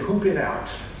and then poop it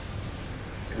out.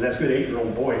 Because that's good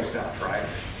 8-year-old boy stuff, right?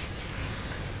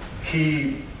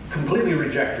 He completely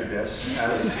rejected this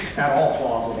as at all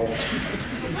plausible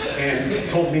and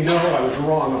told me, no, I was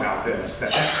wrong about this,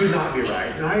 that could not be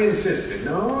right. And I insisted,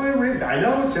 no, I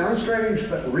know it sounds strange,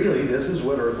 but really this is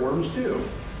what earthworms do.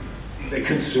 They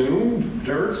consume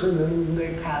dirt and then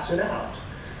they pass it out.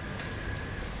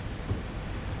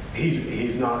 He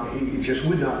just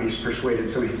would not be persuaded,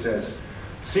 so he says,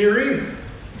 Siri,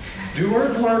 do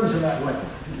earthworms? And I'm like,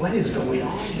 what is going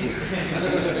on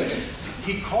here?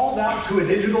 He called out to a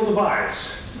digital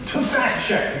device to fact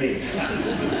check me.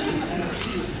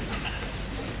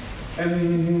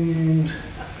 And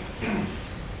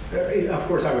of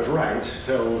course I was right,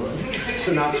 so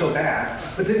not so bad.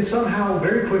 But then somehow,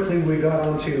 very quickly, we got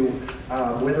onto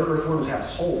whether earthworms have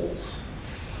souls.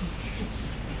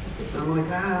 And I'm like,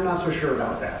 I'm not so sure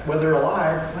about that. Whether they're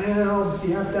alive, well,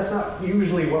 yeah, but that's not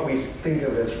usually what we think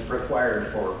of as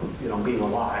required for, you know, being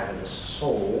alive as a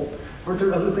soul. Aren't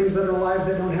there other things that are alive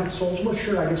that don't have souls? Well,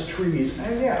 sure, I guess trees.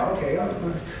 Yeah, okay,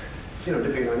 you know,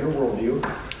 depending on your worldview.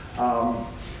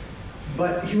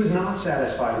 But he was not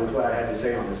satisfied with what I had to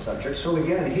say on this subject. So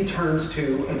again, he turns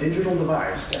to a digital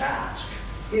device to ask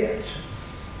it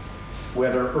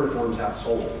whether earthworms have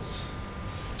souls.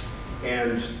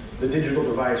 And the digital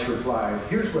device replied,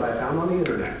 here's what I found on the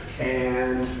internet,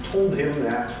 and told him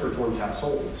that earthworms have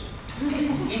souls.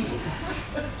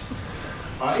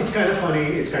 It's kind of funny,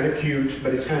 it's kind of cute,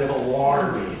 but it's kind of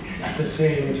alarming at the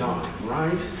same time,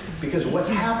 right? Because what's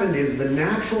happened is the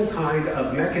natural kind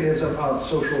of mechanism of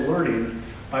social learning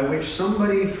by which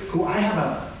somebody who I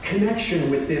have connection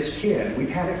with this kid. We've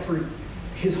had it for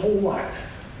his whole life.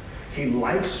 He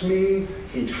likes me,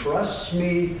 he trusts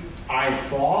me, I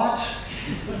thought,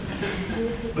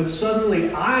 but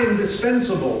suddenly I'm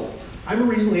dispensable. I'm a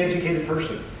reasonably educated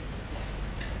person.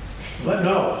 But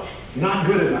no, not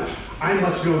good enough. I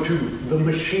must go to the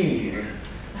machine.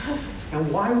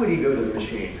 And why would he go to the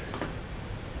machine?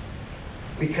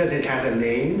 Because it has a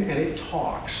name and it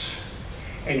talks.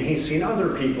 And he's seen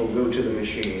other people go to the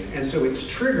machine. And so it's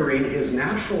triggering his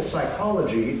natural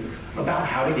psychology about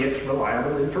how to get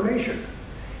reliable information.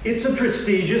 It's a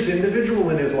prestigious individual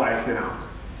in his life now.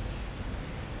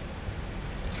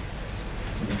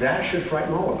 That should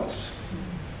frighten all of us.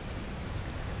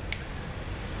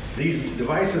 These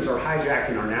devices are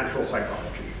hijacking our natural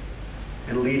psychology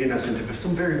and leading us into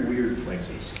some very weird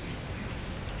places.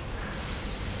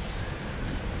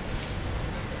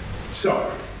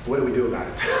 So, what do we do about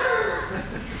it?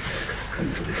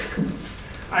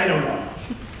 I don't know.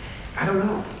 I don't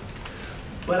know.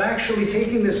 But actually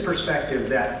taking this perspective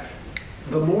that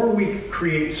the more we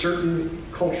create certain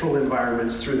cultural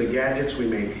environments through the gadgets we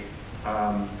make,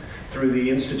 through the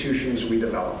institutions we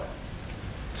develop,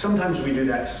 sometimes we do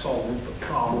that to solve the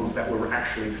problems that we're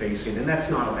actually facing, and that's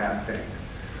not a bad thing.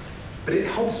 But it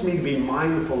helps me to be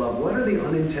mindful of what are the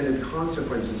unintended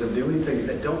consequences of doing things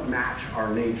that don't match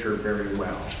our nature very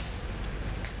well.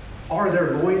 Are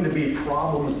there going to be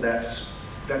problems that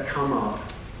come up,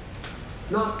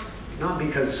 not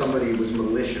because somebody was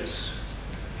malicious,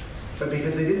 but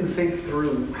because they didn't think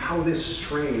through how this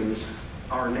strains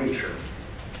our nature?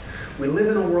 We live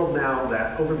in a world now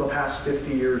that over the past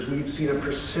 50 years, we've seen a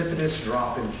precipitous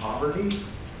drop in poverty.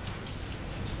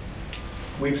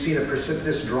 We've seen a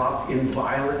precipitous drop in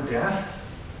violent death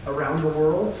around the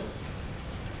world.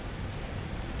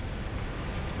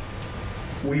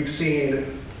 We've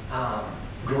seen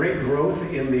great growth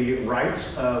in the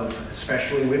rights of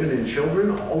especially women and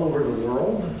children all over the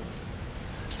world.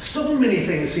 So many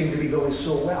things seem to be going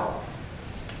so well.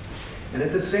 And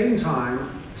at the same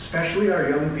time, especially our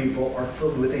young people are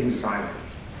filled with anxiety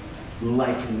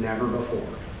like never before.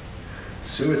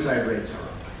 Suicide rates are up.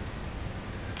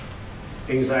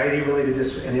 Anxiety-related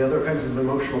and the other kinds of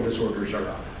emotional disorders are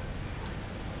up.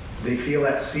 They feel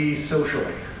at sea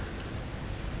socially.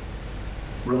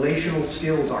 Relational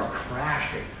skills are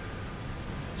crashing.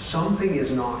 Something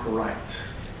is not right.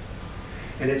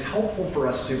 And it's helpful for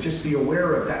us to just be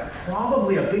aware of that.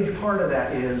 Probably a big part of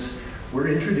that is we are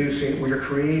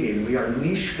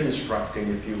niche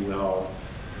constructing, if you will,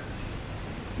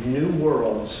 new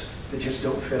worlds that just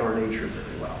don't fit our nature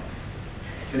very well.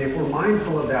 And if we're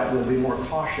mindful of that, we'll be more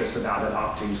cautious about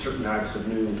adopting certain types of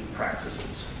new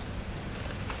practices.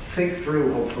 Think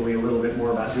through, hopefully, a little bit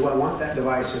more about, do I want that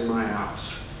device in my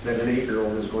house that an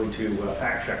 8-year-old is going to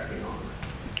fact check me on?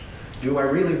 Do I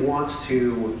really want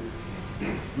to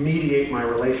mediate my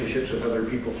relationships with other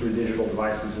people through digital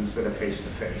devices instead of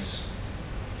face-to-face?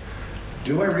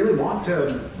 Do I really want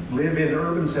to live in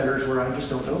urban centers where I just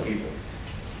don't know people?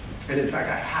 And in fact,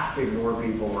 I have to ignore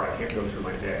people or I can't go through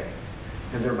my day,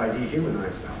 and thereby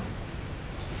dehumanize them.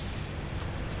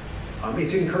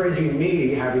 It's encouraging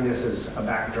me, having this as a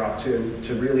backdrop,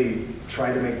 to really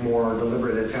try to make more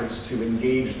deliberate attempts to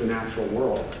engage the natural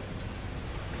world.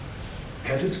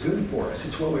 Because it's good for us,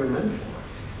 it's what we were meant for.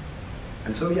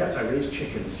 And so yes, I raise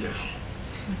chickens now.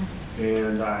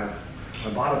 And I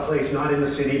bought a place not in the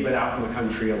city, but out in the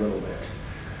country a little bit.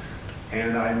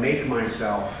 And I make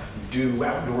myself do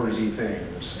outdoorsy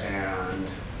things. And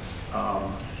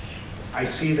I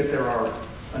see that there are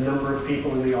a number of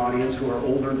people in the audience who are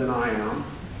older than I am.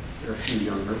 There are a few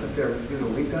younger,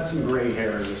 but we've got some gray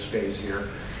hair in this space here.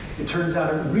 It turns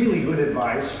out a really good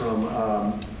advice from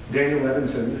Daniel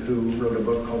Levinson, who wrote a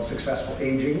book called Successful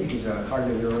Aging. He's a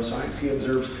cognitive neuroscience. He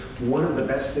observes one of the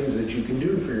best things that you can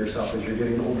do for yourself as you're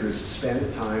getting older is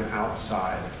spend time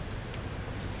outside,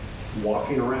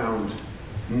 walking around,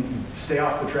 stay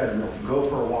off the treadmill, go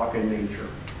for a walk in nature.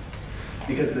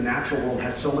 Because the natural world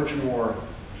has so much more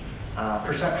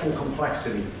perceptual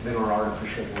complexity than our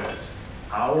artificial worlds.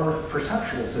 Our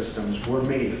perceptual systems were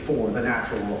made for the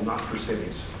natural world, not for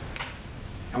cities.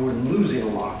 And we're losing a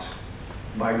lot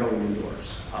by going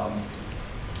indoors.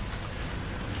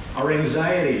 Our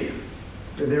anxiety,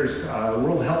 there's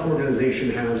World Health Organization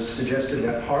has suggested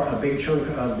that a big chunk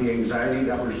of the anxiety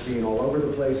that we're seeing all over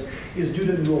the place is due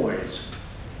to noise.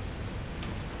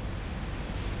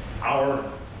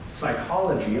 Our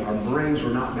psychology, our brains were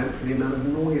not meant for the amount of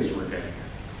noise we're getting.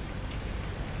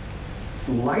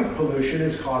 Light pollution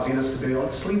is causing us to be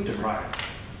sleep deprived.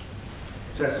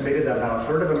 It's estimated that about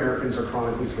 1/3 of Americans are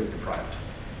chronically sleep deprived.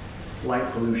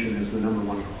 Light pollution is the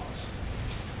 #1 cause.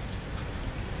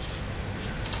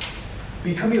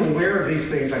 Becoming aware of these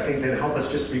things, I think, then help us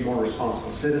just to be more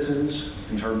responsible citizens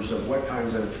in terms of what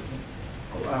kinds of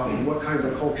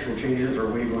cultural changes are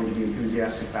we going to be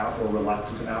enthusiastic about or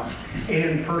reluctant about,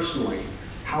 and personally,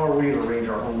 how are we going to arrange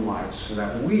our own lives so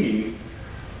that we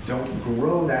don't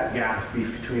grow that gap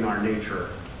between our nature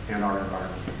and our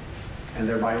environment, and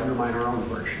thereby undermine our own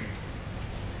flourishing.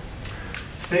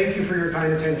 Thank you for your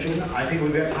kind attention. I think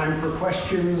we've got time for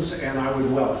questions, and I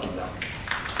would welcome them.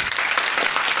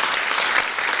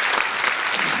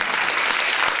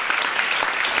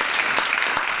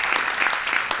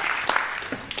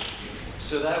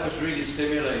 So that was really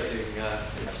stimulating.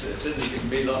 It's certainly given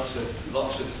me lots of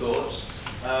thoughts.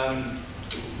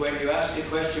 When you ask a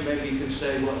question, maybe you can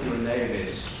say what your name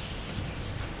is.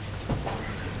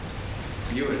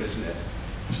 Ewan, isn't it?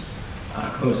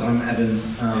 Close. I'm Evan.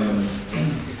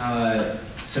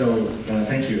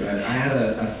 Thank you. I had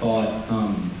a thought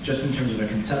just in terms of a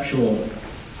conceptual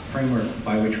framework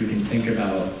by which we can think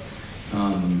about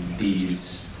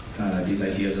these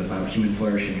ideas about human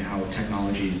flourishing and how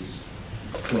technologies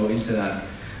flow into that.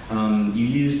 You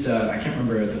used, I can't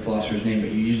remember the philosopher's name,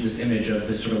 but you used this image of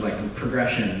this sort of like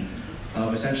progression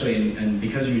of essentially, and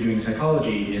because you're doing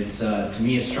psychology, it's, to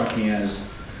me it struck me as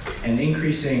an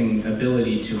increasing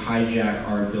ability to hijack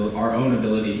our own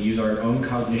ability to use our own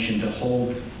cognition to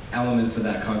hold elements of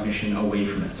that cognition away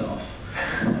from itself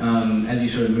as you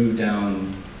sort of move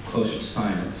down closer to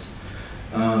science.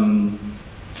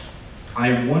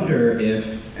 I wonder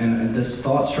if, and this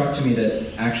thought struck to me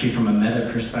that actually from a meta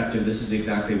perspective, this is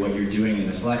exactly what you're doing in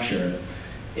this lecture.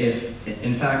 If,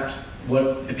 in fact,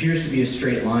 what appears to be a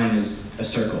straight line is a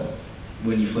circle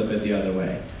when you flip it the other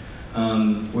way.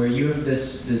 Where you have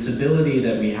this ability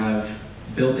that we have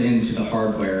built into the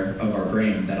hardware of our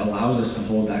brain that allows us to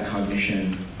hold that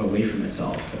cognition away from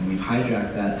itself. And we've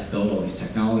hijacked that to build all these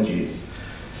technologies.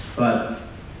 But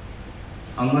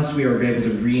unless we are able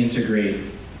to reintegrate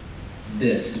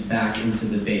this back into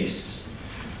the base,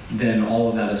 then all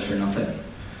of that is for nothing.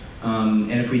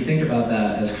 And if we think about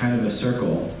that as kind of a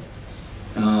circle,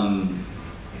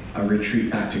 a retreat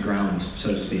back to ground,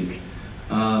 so to speak,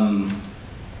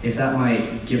 if that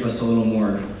might give us a little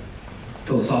more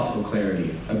philosophical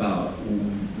clarity about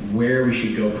where we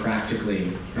should go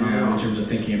practically in terms of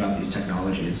thinking about these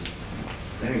technologies.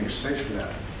 Thanks for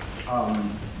that.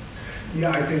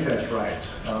 Yeah, I think that's right.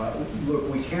 Look,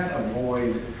 we can't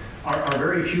avoid, our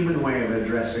very human way of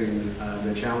addressing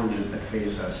the challenges that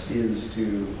face us is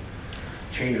to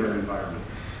change our environment,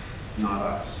 not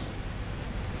us.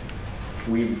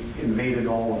 We've invaded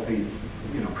all of the,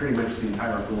 pretty much the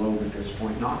entire globe at this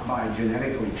point, not by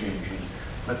genetically changing,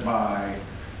 but by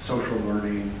social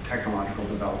learning, technological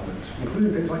development,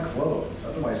 including things like clothes.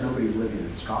 Otherwise, nobody's living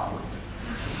in Scotland.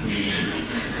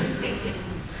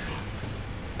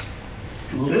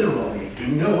 Literally,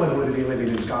 no one would be living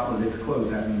in Scotland if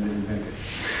clothes hadn't been invented.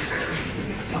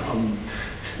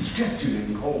 It's just too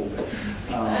damn cold.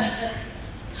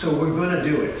 So we're going to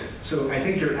do it. So I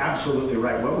think you're absolutely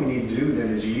right. What we need to do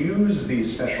then is use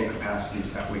these special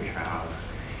capacities that we have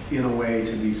in a way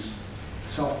to be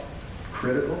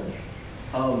self-critical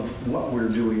of what we're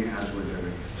doing as we're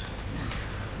doing it.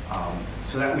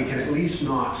 So that we can at least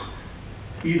not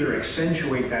either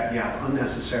accentuate that gap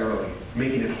unnecessarily,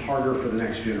 making it harder for the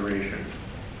next generation,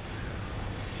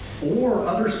 or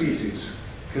other species,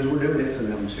 because we're doing it to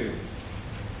them too.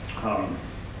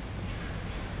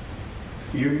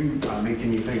 You're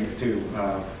making me think too.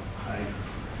 I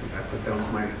think I put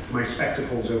down my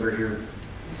spectacles over here.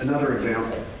 Another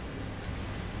example.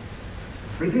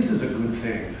 Right, this is a good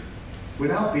thing.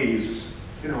 Without these,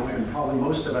 and probably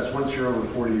most of us, once you're over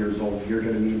 40 years old, you're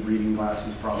going to need reading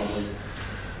glasses probably,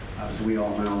 as we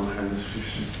all know, and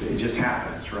it just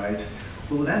happens, right?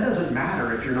 Well, that doesn't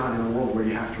matter if you're not in a world where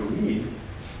you have to read.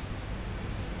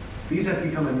 These have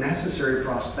become a necessary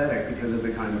prosthetic because of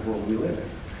the kind of world we live in.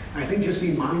 And I think just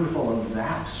being mindful of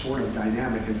that sort of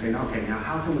dynamic and saying, okay, now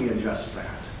how can we adjust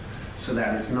that so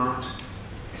that it's not,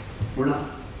 we're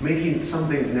not making some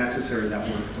things necessary that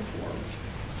weren't before.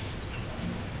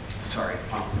 Sorry,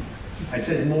 I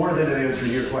said more than an answer to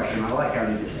your question. I like how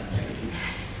you did that.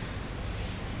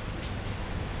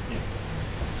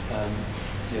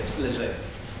 Yes, Leslie.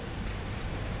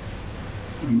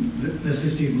 Leslie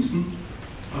Stevenson.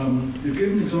 You've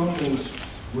given examples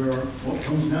where what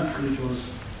comes naturally to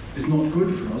us is not good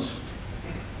for us.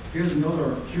 Here's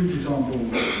another huge example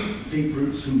with deep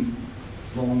roots and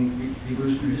long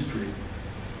evolutionary history.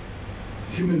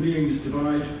 Human beings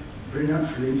divide very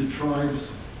naturally into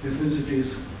tribes,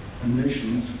 ethnicities, and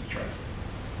nations.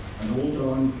 And all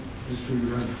down history we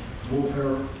had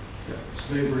warfare,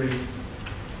 slavery,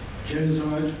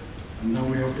 genocide, and now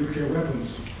we have nuclear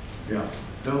weapons. Yeah,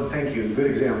 no, thank you, good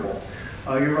example.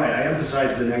 You're right, I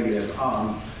emphasize the negative,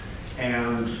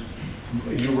 and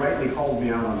you rightly called me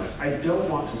out on this. I don't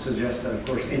want to suggest that, of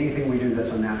course, anything we do that's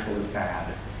unnatural is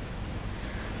bad.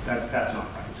 That's not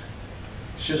right.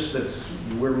 It's just that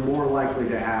we're more likely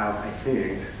to have, I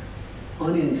think,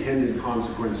 unintended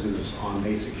consequences on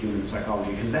basic human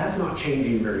psychology, because that's not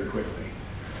changing very quickly.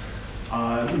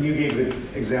 You gave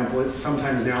the example, it's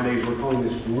sometimes nowadays we're calling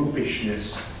this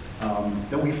groupishness,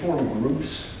 that we form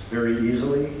groups very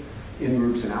easily, in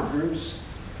groups and out groups.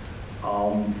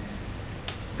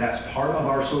 That's part of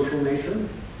our social nature.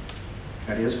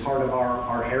 That is part of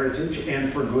our heritage,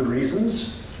 and for good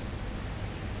reasons,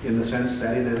 in the sense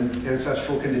that in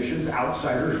ancestral conditions,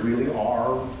 outsiders really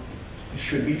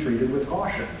should be treated with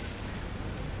caution,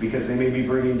 because they may be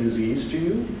bringing disease to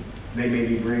you. They may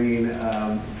be bringing,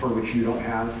 for which you don't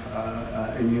have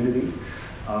immunity.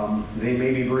 They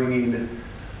may be bringing,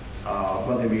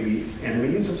 well, they may be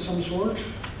enemies of some sort.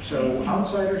 So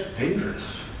outsiders, dangerous,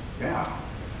 yeah.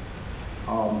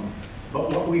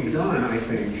 But what we've done, I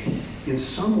think, in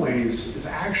some ways, is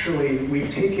actually we've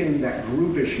taken that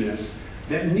groupishness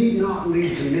that need not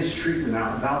lead to mistreatment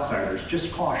of outsiders,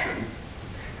 just caution,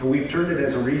 and we've turned it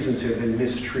as a reason to then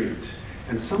mistreat.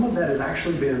 And some of that has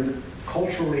actually been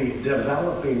culturally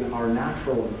developing our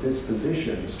natural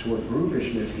dispositions toward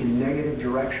groupishness in negative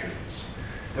directions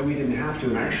that we didn't have to.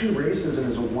 And actually racism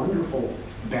is a wonderful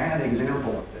bad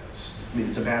example of this. I mean,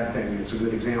 it's a bad thing, it's a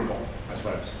good example. That's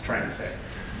what I was trying to say.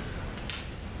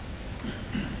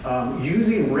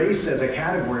 Using race as a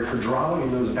category for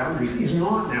drawing those boundaries is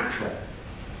not natural.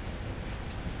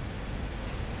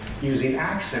 Using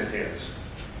accent is,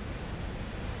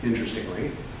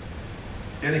 interestingly.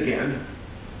 And again,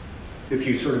 if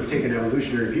you sort of take an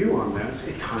evolutionary view on this,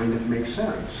 it kind of makes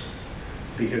sense.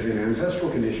 Because in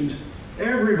ancestral conditions,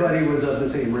 everybody was of the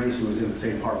same race who was in the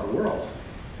same part of the world.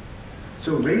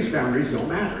 So race boundaries don't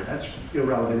matter. That's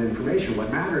irrelevant information.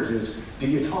 What matters is, do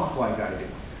you talk like I do?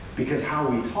 Because how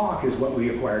we talk is what we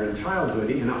acquired in childhood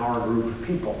in our group of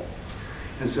people.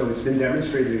 And so it's been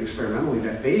demonstrated experimentally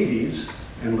that babies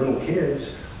and little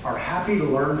kids are happy to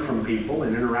learn from people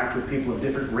and interact with people of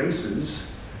different races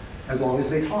as long as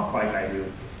they talk like I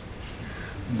do.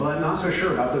 But not so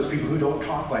sure about those people who don't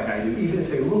talk like I do, even if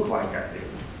they look like I do.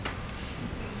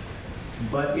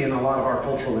 But in a lot of our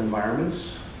cultural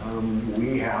environments,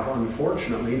 we have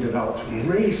unfortunately developed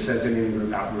race as an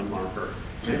in-group, out-group marker.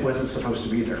 And it wasn't supposed to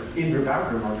be there. In-group,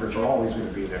 out-group markers are always going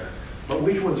to be there. But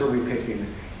which ones are we picking,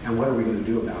 and what are we going to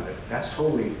do about it? That's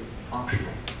totally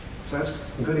optional. So that's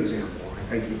a good example. I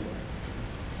thank you for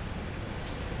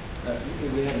it.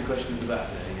 We had a question at the back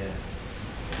there,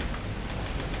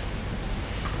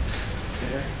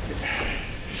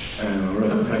 All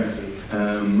right, thanks.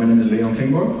 My name is Leon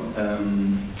Klingborg,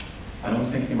 and I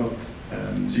was thinking about,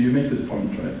 so you make this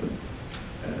point, right,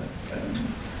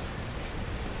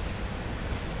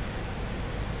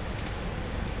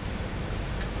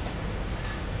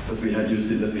 that we had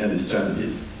these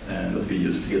strategies that we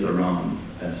used to get around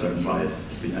certain biases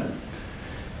that we have,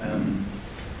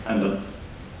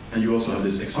 and you also have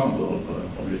this example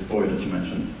of this boy that you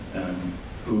mentioned,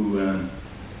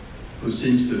 who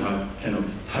seems to have kind of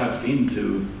tapped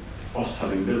into us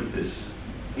having built this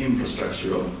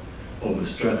infrastructure of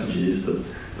strategies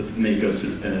that make us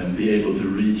be able to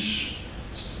reach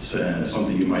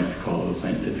something you might call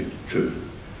scientific truth,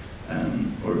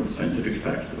 or scientific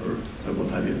fact, or what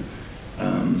have you.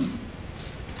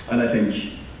 And I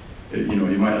think,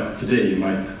 you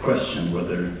might question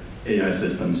whether AI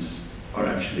systems are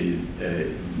actually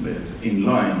in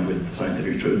line with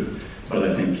scientific truth. But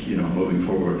I think, moving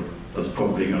forward, that's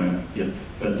probably going to get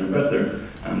better and better.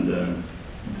 And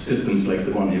systems like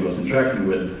the one he was interacting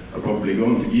with are probably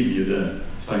going to give you the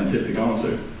scientific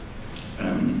answer.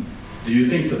 Do you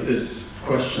think that this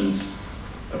questions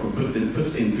or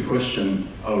puts into question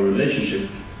our relationship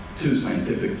to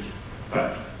scientific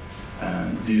fact?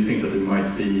 Do you think that there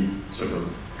might be sort of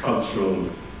cultural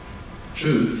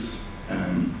truths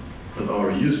that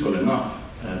are useful enough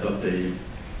that they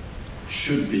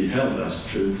should be held as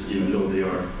truths, even though they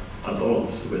are at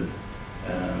odds with,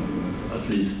 at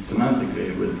least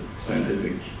semantically, with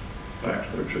scientific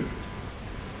fact or truth?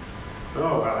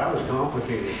 Oh, wow, that was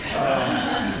complicated.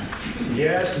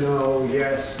 Yes, no,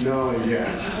 and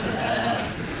yes.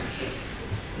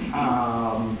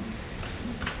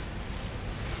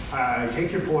 I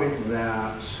take your point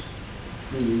that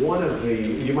one of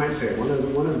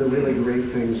the really great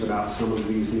things about some of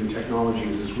these new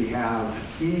technologies is we have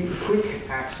quick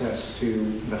access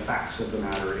to the facts of the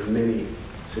matter in many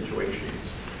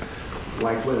situations.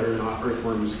 like whether or not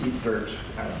earthworms eat dirt.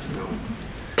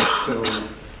 So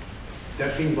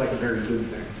that seems like a very good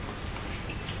thing.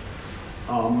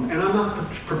 And I'm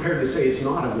not prepared to say it's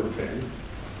not a good thing.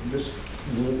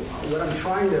 What I'm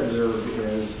trying to observe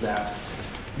is that,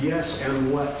 yes,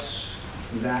 and what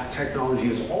that technology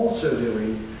is also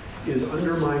doing is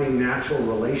undermining natural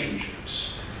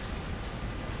relationships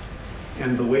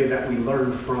and the way that we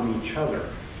learn from each other.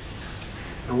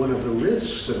 And one of the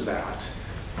risks of that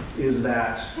is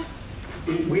that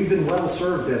we've been well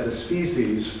served as a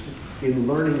species in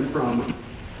learning from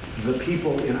the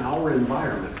people in our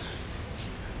environment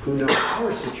who know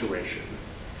our situation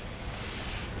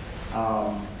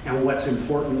and what's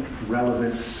important,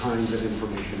 relevant kinds of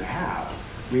information to have.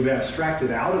 We've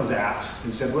abstracted out of that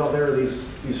and said, well, there are these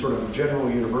sort of general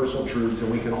universal truths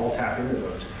and we can all tap into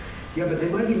those. Yeah, but they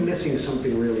might be missing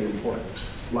something really important.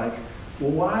 Like,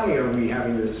 well, why are we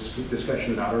having this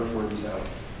discussion about earthworms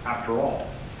after all?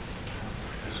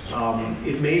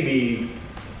 It may be,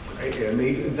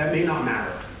 that may not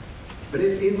matter, but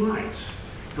it might.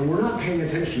 And we're not paying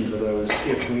attention to those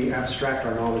if we abstract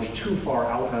our knowledge too far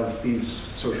out of these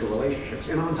social relationships.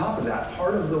 And on top of that,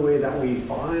 part of the way that we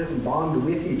bond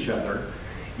with each other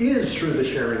is through the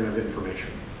sharing of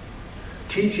information.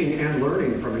 Teaching and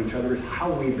learning from each other is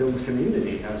how we build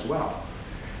community as well.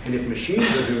 And if machines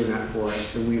are doing that for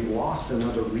us, then we've lost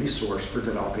another resource for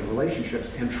developing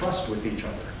relationships and trust with each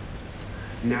other.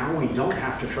 Now we don't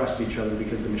have to trust each other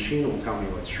because the machine will tell me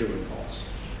what's true and false.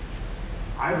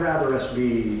 I'd rather us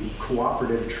be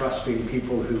cooperative, trusting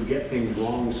people who get things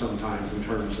wrong sometimes in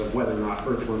terms of whether or not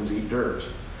earthworms eat dirt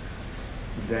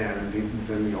than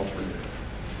the alternative.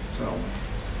 So,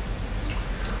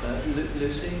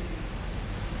 Lucy?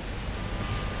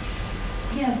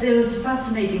 Yes, it was a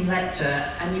fascinating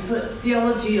lecture, and you put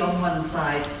theology on one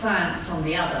side, science on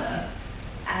the other.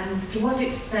 And to what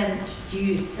extent do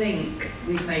you think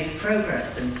we've made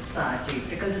progress in society?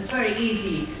 Because it's very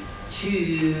easy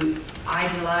to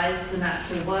idolize the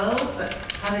natural world, but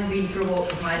having been for a walk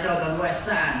with my dog on the West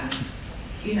Sand,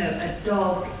 you know, a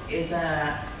dog is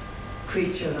a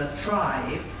creature of a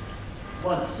tribe,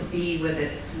 wants to be with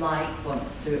its like,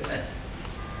 wants to,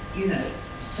 you know,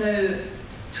 so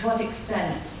to what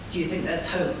extent do you think there's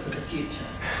hope for the future?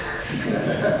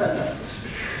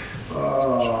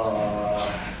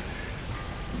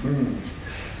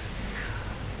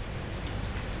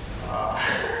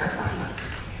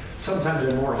 Sometimes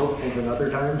I'm more hopeful than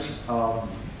other times.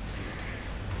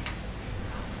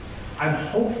 I'm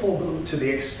hopeful to the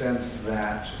extent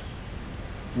that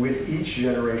with each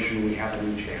generation we have a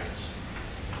new chance.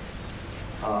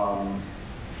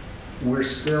 We're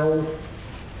still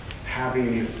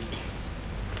having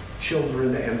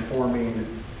children and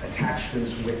forming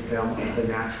attachments with them of the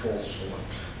natural sort.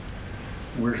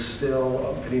 We're still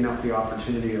opening up the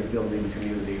opportunity of building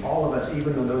community. All of us,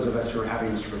 even those of us who are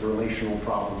having sort of relational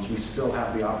problems, we still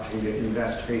have the opportunity to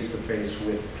invest face-to-face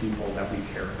with people that we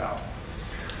care about.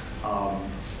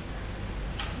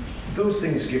 Those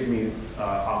things give me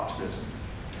optimism.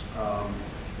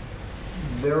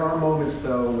 There are moments,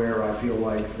 though, where I feel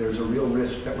like there's a real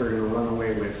risk that we're going to run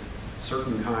away with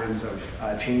certain kinds of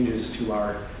changes to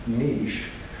our niche.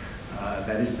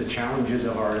 That is the challenges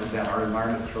of that our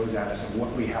environment throws at us and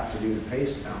what we have to do to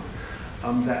face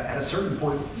them. That at a certain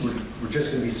point, we're just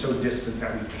going to be so distant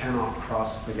that we cannot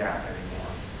cross the gap anymore.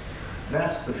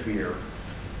 That's the fear.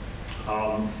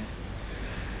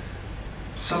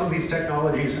 Some of these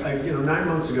technologies, 9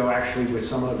 months ago, actually, with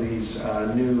some of these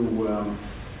new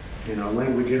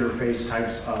language interface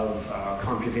types of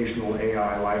computational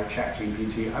AI like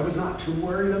ChatGPT, I was not too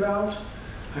worried about.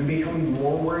 I'm becoming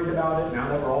more worried about it now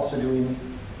that we're also doing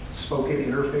spoken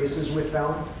interfaces with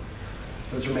them.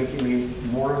 Those are making me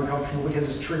more uncomfortable because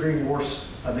it's triggering more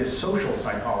of this social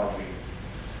psychology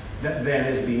that then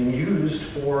is being used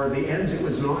for the ends it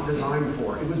was not designed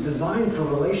for. It was designed for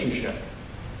relationship,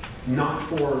 not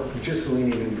for just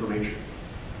gleaning information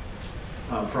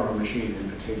from a machine in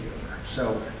particular.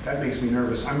 So that makes me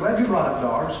nervous. I'm glad you brought up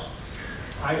dogs.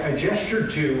 I gestured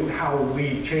to how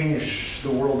we change the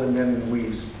world and then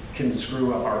we can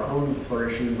screw up our own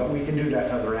flourishing, but we can do that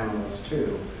to other animals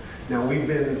too. Now, we've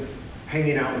been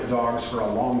hanging out with dogs for a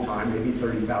long time, maybe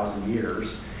 30,000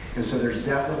 years, and so there's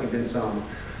definitely been some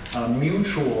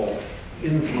mutual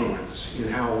influence in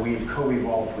how we've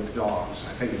co-evolved with dogs.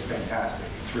 I think it's fantastic.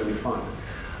 It's really fun.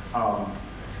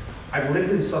 I've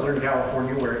lived in Southern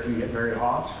California where it can get very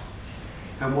hot.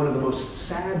 And one of the most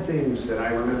sad things that I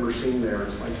remember seeing there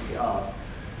is like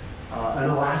an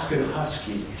Alaskan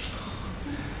husky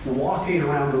walking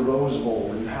around the Rose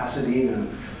Bowl in Pasadena,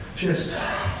 just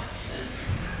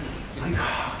Like,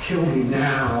 oh, kill me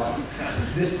now.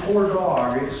 This poor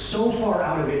dog, it's so far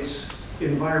out of its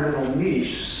environmental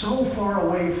niche, so far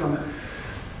away from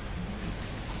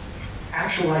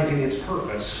actualizing its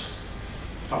purpose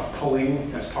of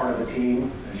pulling as part of a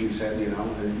team, as you said, you know,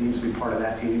 it needs to be part of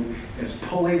that team. It's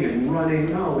pulling and running.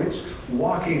 No, it's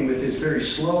walking with this very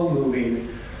slow-moving,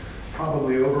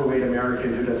 probably overweight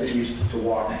American who doesn't used to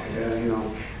walk, you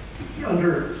know,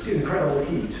 under incredible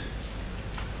heat.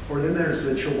 Or then there's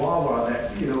the Chihuahua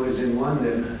that, you know, is in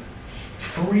London,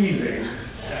 freezing,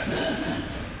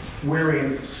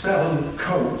 wearing 7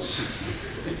 coats.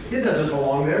 It doesn't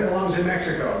belong there, it belongs in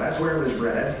Mexico. That's where it was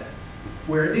bred,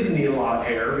 where it didn't need a lot of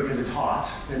hair because it's hot.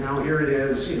 And now here it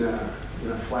is in a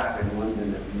flat in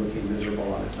London and looking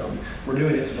miserable on its own. We're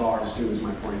doing it to dogs too, is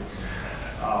my point.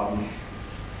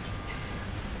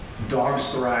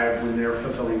 Dogs thrive when they're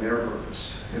fulfilling their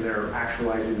purpose and they're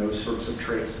actualizing those sorts of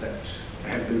traits that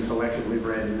have been selectively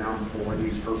bred and now for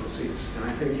these purposes. And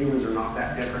I think humans are not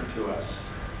that different to us.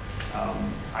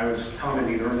 I was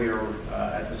commenting earlier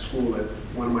at the school that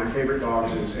one of my favorite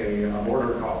dogs is a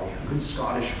border collie, a good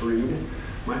Scottish breed.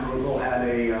 My uncle had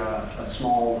a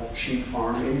small sheep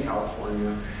farm in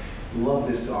California.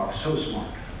 Loved this dog, so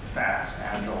smart, fast,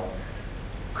 agile,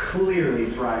 clearly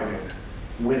thriving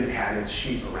when it had its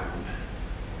sheep around.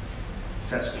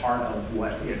 So that's part of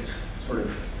what it sort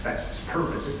of, that's its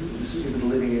purpose. It was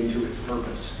living into its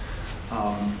purpose.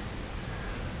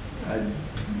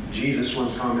 Jesus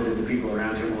once commented the people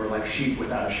around him were like sheep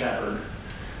without a shepherd.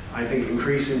 I think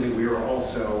increasingly we are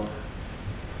also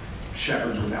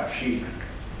shepherds without sheep.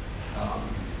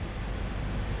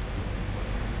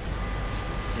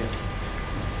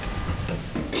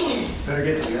 Better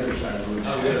get to the other side of the room.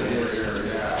 Oh, good, yes.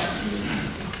 Yeah.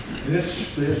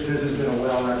 This has been a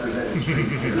well-represented street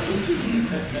here.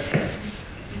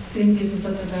 Thank you,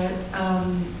 Professor Barrett.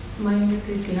 My name is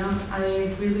Christina.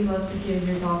 I really love to hear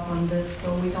your thoughts on this.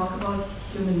 So we talk about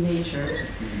human nature,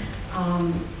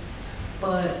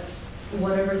 but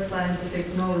whatever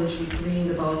scientific knowledge we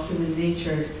gleaned about human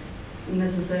nature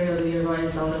necessarily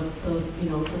arise out of you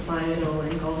know, societal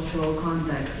and cultural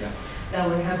contexts that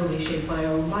were heavily shaped by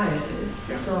our own biases.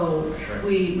 So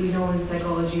we know in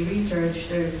psychology research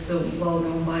there's a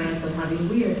well-known bias of having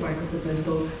weird participants,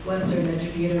 so Western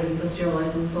educated,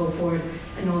 industrialized, and so forth,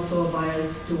 and also a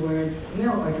bias towards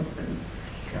male participants.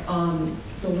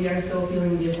 So we are still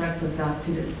feeling the effects of that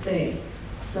to this day.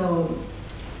 So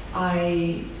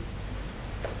I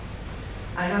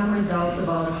have my doubts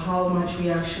about how much we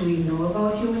actually know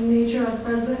about human nature at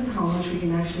present, how much we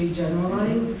can actually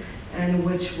generalize, and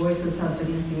which voices have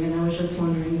been missing. And I was just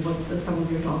wondering what some of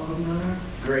your thoughts on that are.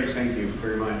 Great, thank you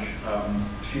very much.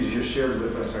 She's just shared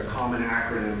with us a common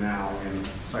acronym now in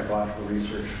psychological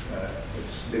research.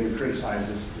 It's been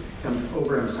criticized as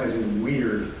overemphasizing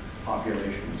weird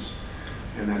populations.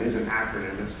 And that is an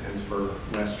acronym. It stands for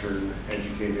Western,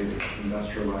 educated,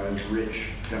 industrialized,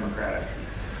 rich, democratic.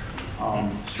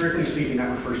 Strictly speaking, that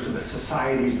refers to the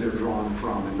societies they're drawn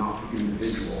from and not the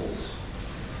individuals.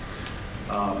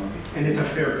 And it's a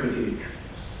fair critique.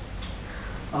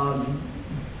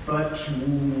 But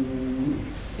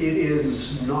it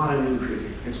is not a new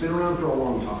critique. It's been around for a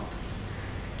long time.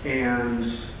 And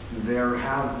there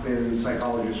have been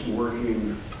psychologists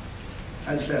working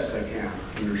as best they can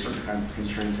under certain kinds of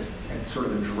constraints at sort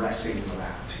of addressing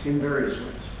that in various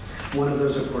ways. One of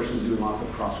those, of course, is doing lots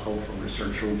of cross-cultural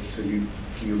research, so you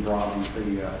broaden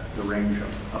the range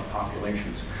of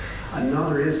populations.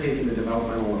 Another is taking the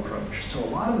developmental approach. So a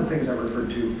lot of the things I referred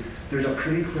to, there's a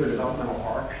pretty clear developmental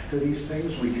arc to these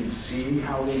things. We can see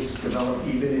how these develop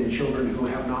even in children who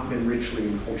have not been richly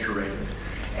enculturated,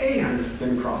 and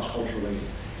then cross-culturally,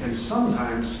 and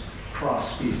sometimes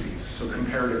cross-species. So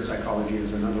comparative psychology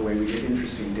is another way we get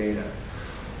interesting data.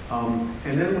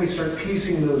 And then we start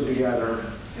piecing those together.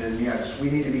 And yes, we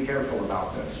need to be careful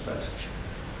about this, but,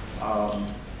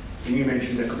 and you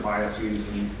mentioned different biases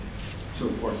and so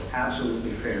forth,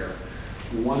 absolutely fair.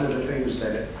 One of the things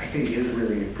that I think is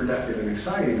really productive and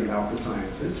exciting about the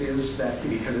sciences is that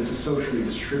because it's a socially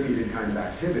distributed kind of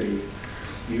activity,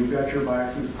 you've got your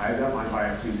biases, I've got my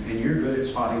biases, and you're good at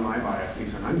spotting my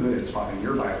biases, and I'm good at spotting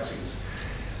your biases.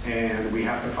 And we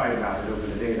have to fight about it over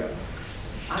the data.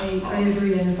 I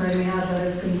agree, and if I may add, that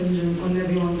is contingent on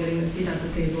everyone getting a seat at the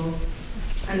table.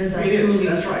 And is that truly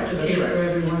the case for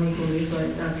everyone equally? So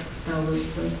that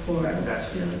was the core.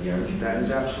 That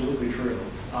is absolutely true.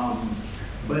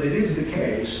 But it is the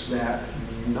case that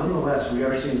nonetheless we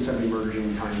are seeing some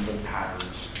emerging kinds of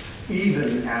patterns,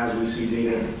 even as we see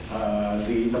data,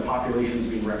 the populations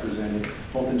being represented,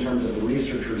 both in terms of the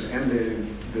researchers and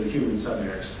the human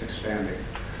subjects expanding.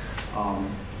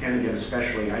 And again,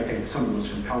 especially, I think some of the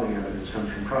most compelling evidence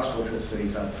comes from cross-cultural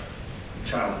studies of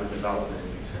childhood development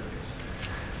in these areas.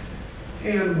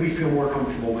 And we feel more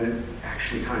comfortable when it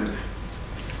actually kind of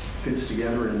fits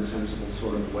together in a sensible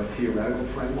sort of theoretical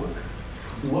framework.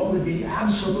 What would be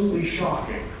absolutely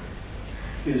shocking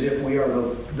is if we are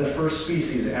the first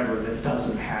species ever that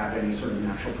doesn't have any sort of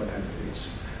natural propensities.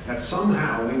 That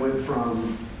somehow we went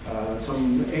from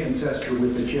some ancestor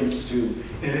with the chimps to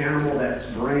an animal that's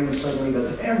brain suddenly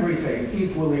does everything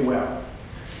equally well,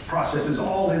 processes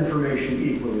all information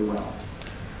equally well.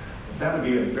 That would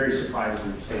be a very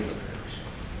surprising state of affairs.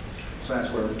 So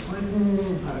that's where it's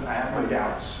like, I have my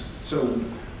doubts. So,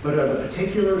 but are the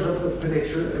particulars of the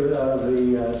picture,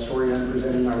 the story I'm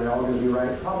presenting, are they all going to be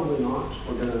right? Probably not.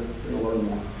 We're going to learn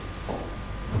more.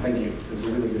 Thank you. It's a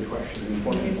really good question, an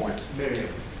important point. Miriam.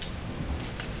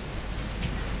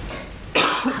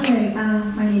 Hello,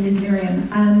 my name is Miriam.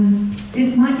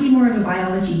 This might be more of a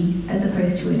biology as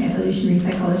opposed to an evolutionary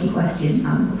psychology question.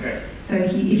 Okay. So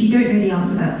if you don't know the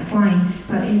answer, that's fine.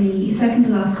 But in the second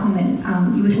to last comment,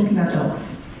 you were talking about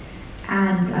dogs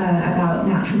and about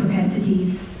natural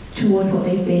propensities towards what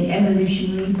they've been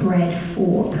evolutionarily bred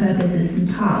for purposes and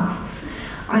tasks.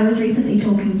 I was recently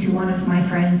talking to one of my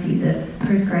friends who's a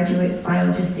postgraduate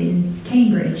biologist in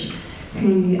Cambridge,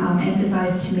 who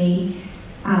emphasized to me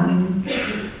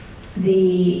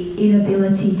the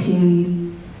inability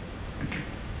to,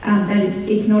 that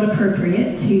it's not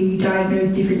appropriate to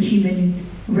diagnose different human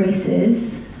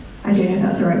races, I don't know if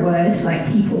that's the right word, like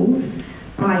peoples,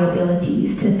 by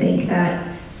abilities, to think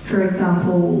that, for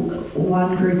example,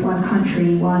 one group, one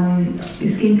country, one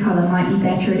skin color might be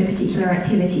better at a particular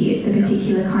activity. It's a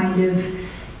particular kind of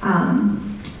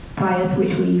bias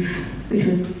which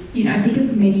was, I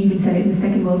think maybe even said it in the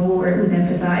Second World War, it was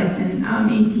emphasized, and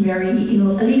in some very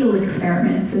illegal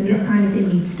experiments, and this kind of thing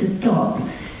needs to stop.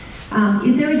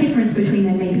 Is there a difference between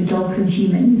then maybe dogs and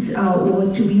humans, or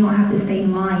do we not have the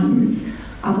same lines?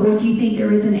 Or do you think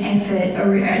there is an effort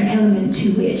or an element to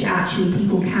which actually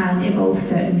people can evolve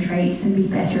certain traits and be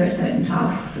better at certain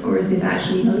tasks? Or is this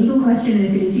actually an illegal question, and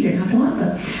if it is, you don't have to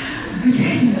answer?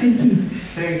 Okay, thank you.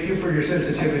 Thank you for your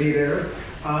sensitivity there.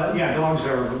 Yeah, dogs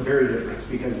are very different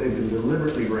because they've been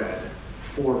deliberately bred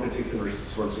for particular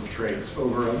sorts of traits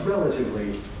over a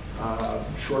relatively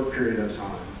short period of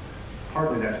time.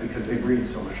 Partly that's because they breed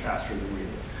so much faster than we do.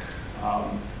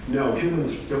 No,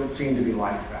 humans don't seem to be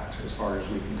like that as far as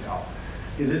we can tell.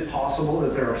 Is it possible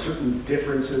that there are certain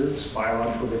differences,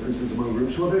 biological differences among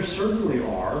groups? Well, there certainly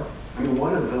are. I mean,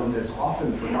 one of them that's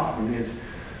often forgotten is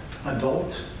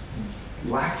adult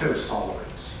lactose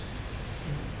tolerance.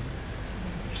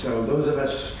 So those of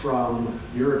us from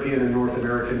European and North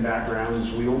American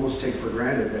backgrounds, we almost take for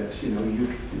granted that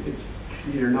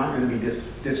you're not going to be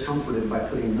discomforted by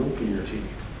putting milk in your tea.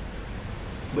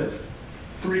 But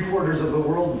 3/4 of the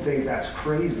world think that's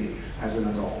crazy as an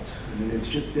adult. I mean,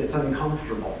 it's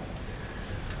uncomfortable.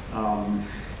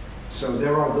 So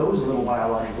there are those little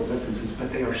biological differences,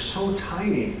 but they are so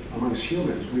tiny amongst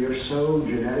humans. We are so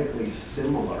genetically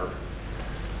similar,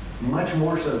 much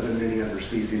more so than many other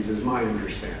species, is my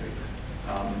understanding.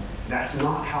 That's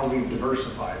not how we've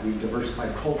diversified. We've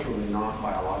diversified culturally, not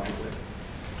biologically.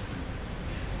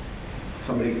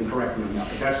 Somebody can correct me on that,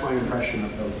 but that's my impression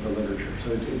of the literature.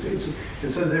 So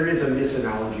so there is a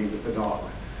misanalogy with the dog.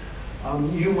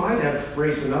 You might have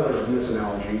raised another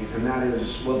misanalogy, and that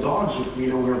is, well, dogs,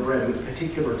 we're bred with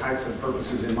particular types of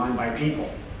purposes in mind by people.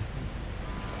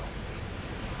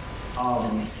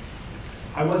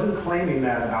 I wasn't claiming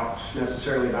that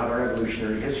necessarily about our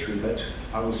evolutionary history, but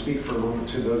I will speak for a moment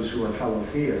to those who are fellow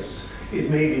theists.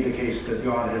 It may be the case that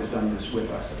God has done this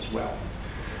with us as well.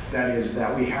 That is,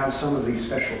 that we have some of these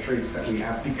special traits that we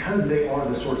have because they are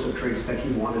the sorts of traits that he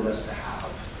wanted us to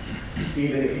have,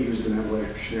 even if he used an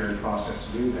evolutionary process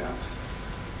to do that.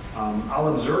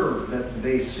 I'll observe that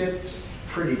they sit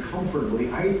pretty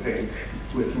comfortably, I think,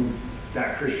 with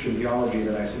that Christian theology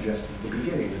that I suggested at the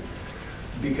beginning.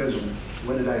 Because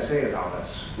what did I say about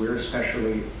us? We're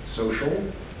especially social.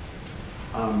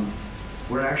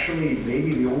 We're actually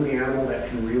maybe the only animal that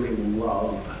can really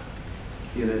love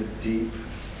in a deep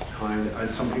kind,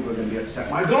 some people are going to be upset.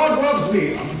 My dog loves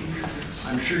me!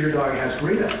 I'm sure your dog has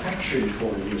great affection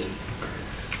for you.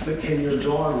 But can your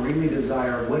dog really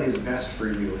desire what is best for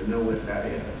you and know what that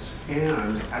is?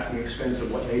 And at the expense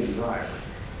of what they desire?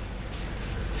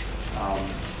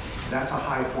 That's a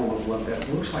high form of love that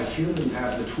looks like humans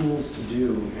have the tools to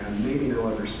do, and maybe no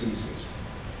other species.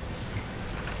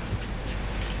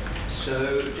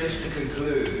 So, just to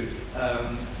conclude,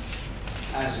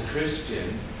 as a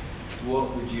Christian,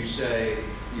 what would you say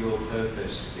your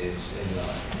purpose is in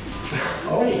life?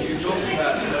 Oh. You talked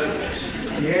about purpose.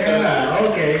 Yeah, So,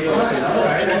 okay, fine, all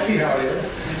right, I see how it is.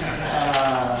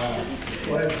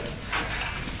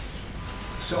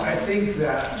 So I think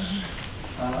that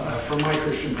from my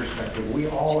Christian perspective, we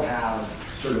all have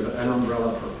sort of an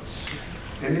umbrella purpose.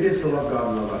 And it is to love God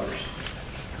and love others.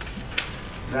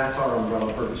 That's our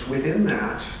umbrella purpose. Within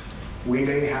that, we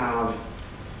may have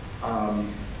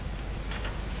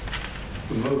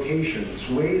vocations,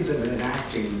 ways of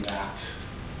enacting that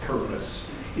purpose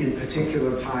in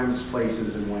particular times,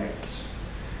 places, and ways.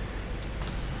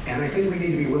 And I think we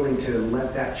need to be willing to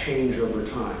let that change over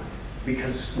time,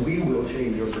 because we will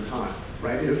change over time,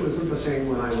 right? It wasn't the same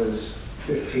when I was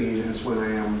 15 as when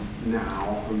I am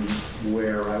now, and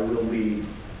where I will be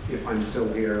if I'm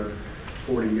still here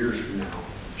 40 years from now,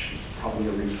 which is probably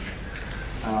a reach.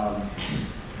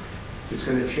 It's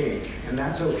going to change, and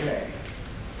that's okay.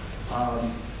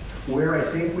 Where I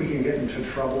think we can get into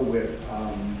trouble with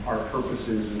our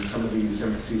purposes and some of these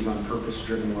emphases on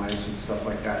purpose-driven lives and stuff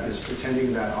like that is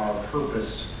pretending that our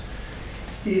purpose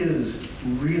is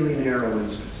really narrow and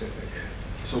specific.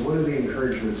 So one of the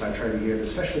encouragements I try to give,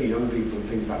 especially young people who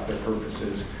think about their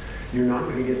purposes, you're not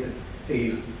going to get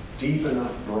a deep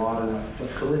enough, broad enough,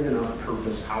 fulfilling enough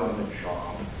purpose out of a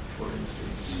job, for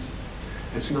instance.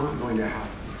 It's not going to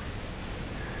happen.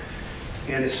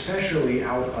 And especially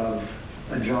out of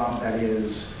a job that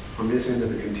is on this end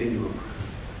of the continuum.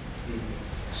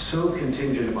 So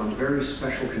contingent upon very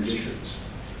special conditions.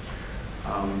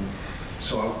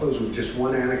 So I'll close with just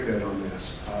one anecdote on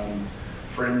this.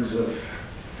 Friends of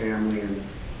family and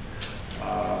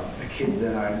a kid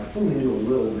that I only knew a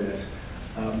little bit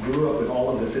grew up with all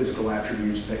of the physical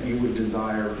attributes that you would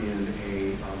desire in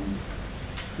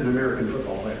an American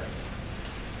football player.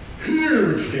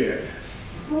 Huge kid,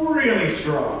 really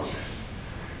strong.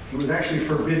 He was actually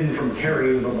forbidden from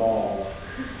carrying the ball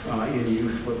in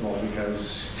youth football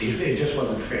because it just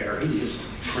wasn't fair. He just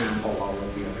trampled all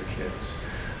of the other kids.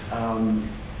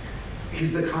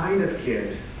 He's the kind of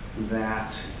kid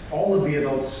that all of the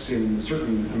adults in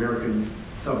certain American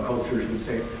subcultures would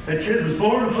say, that kid was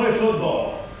born to play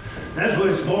football. That's what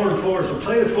he's born for, is to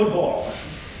play football.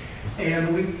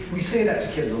 And we say that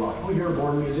to kids a lot. Oh, you're a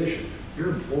born musician.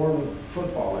 You're a born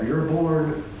footballer. You're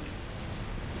born.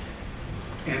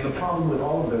 And the problem with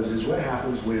all of those is what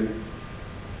happens when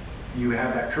you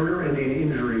have that career-ending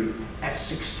injury at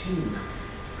 16.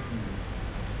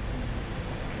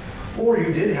 Or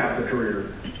you did have the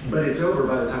career, but it's over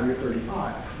by the time you're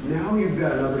 35. Now you've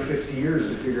got another 50 years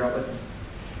to figure out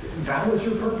that was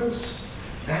your purpose?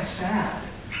 That's sad.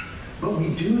 But we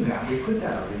do that. We put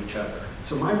that on each other.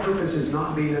 So my purpose is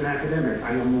not being an academic.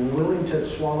 I am willing to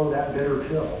swallow that bitter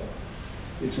pill.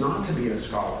 It's not to be a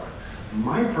scholar.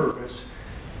 My purpose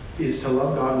is to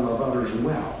love God and love others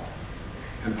well.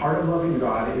 And part of loving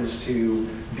God is to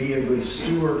be a good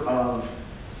steward of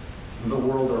the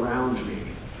world around me.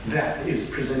 That is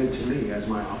presented to me as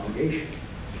my obligation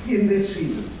in this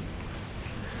season.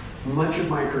 Much of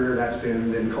my career, that's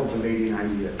been then cultivating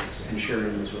ideas and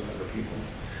sharing those with other people.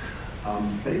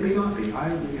 But it may not be.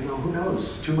 Who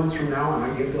knows? 2 months from now, I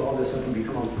might give all this up and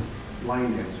become a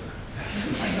line dancer.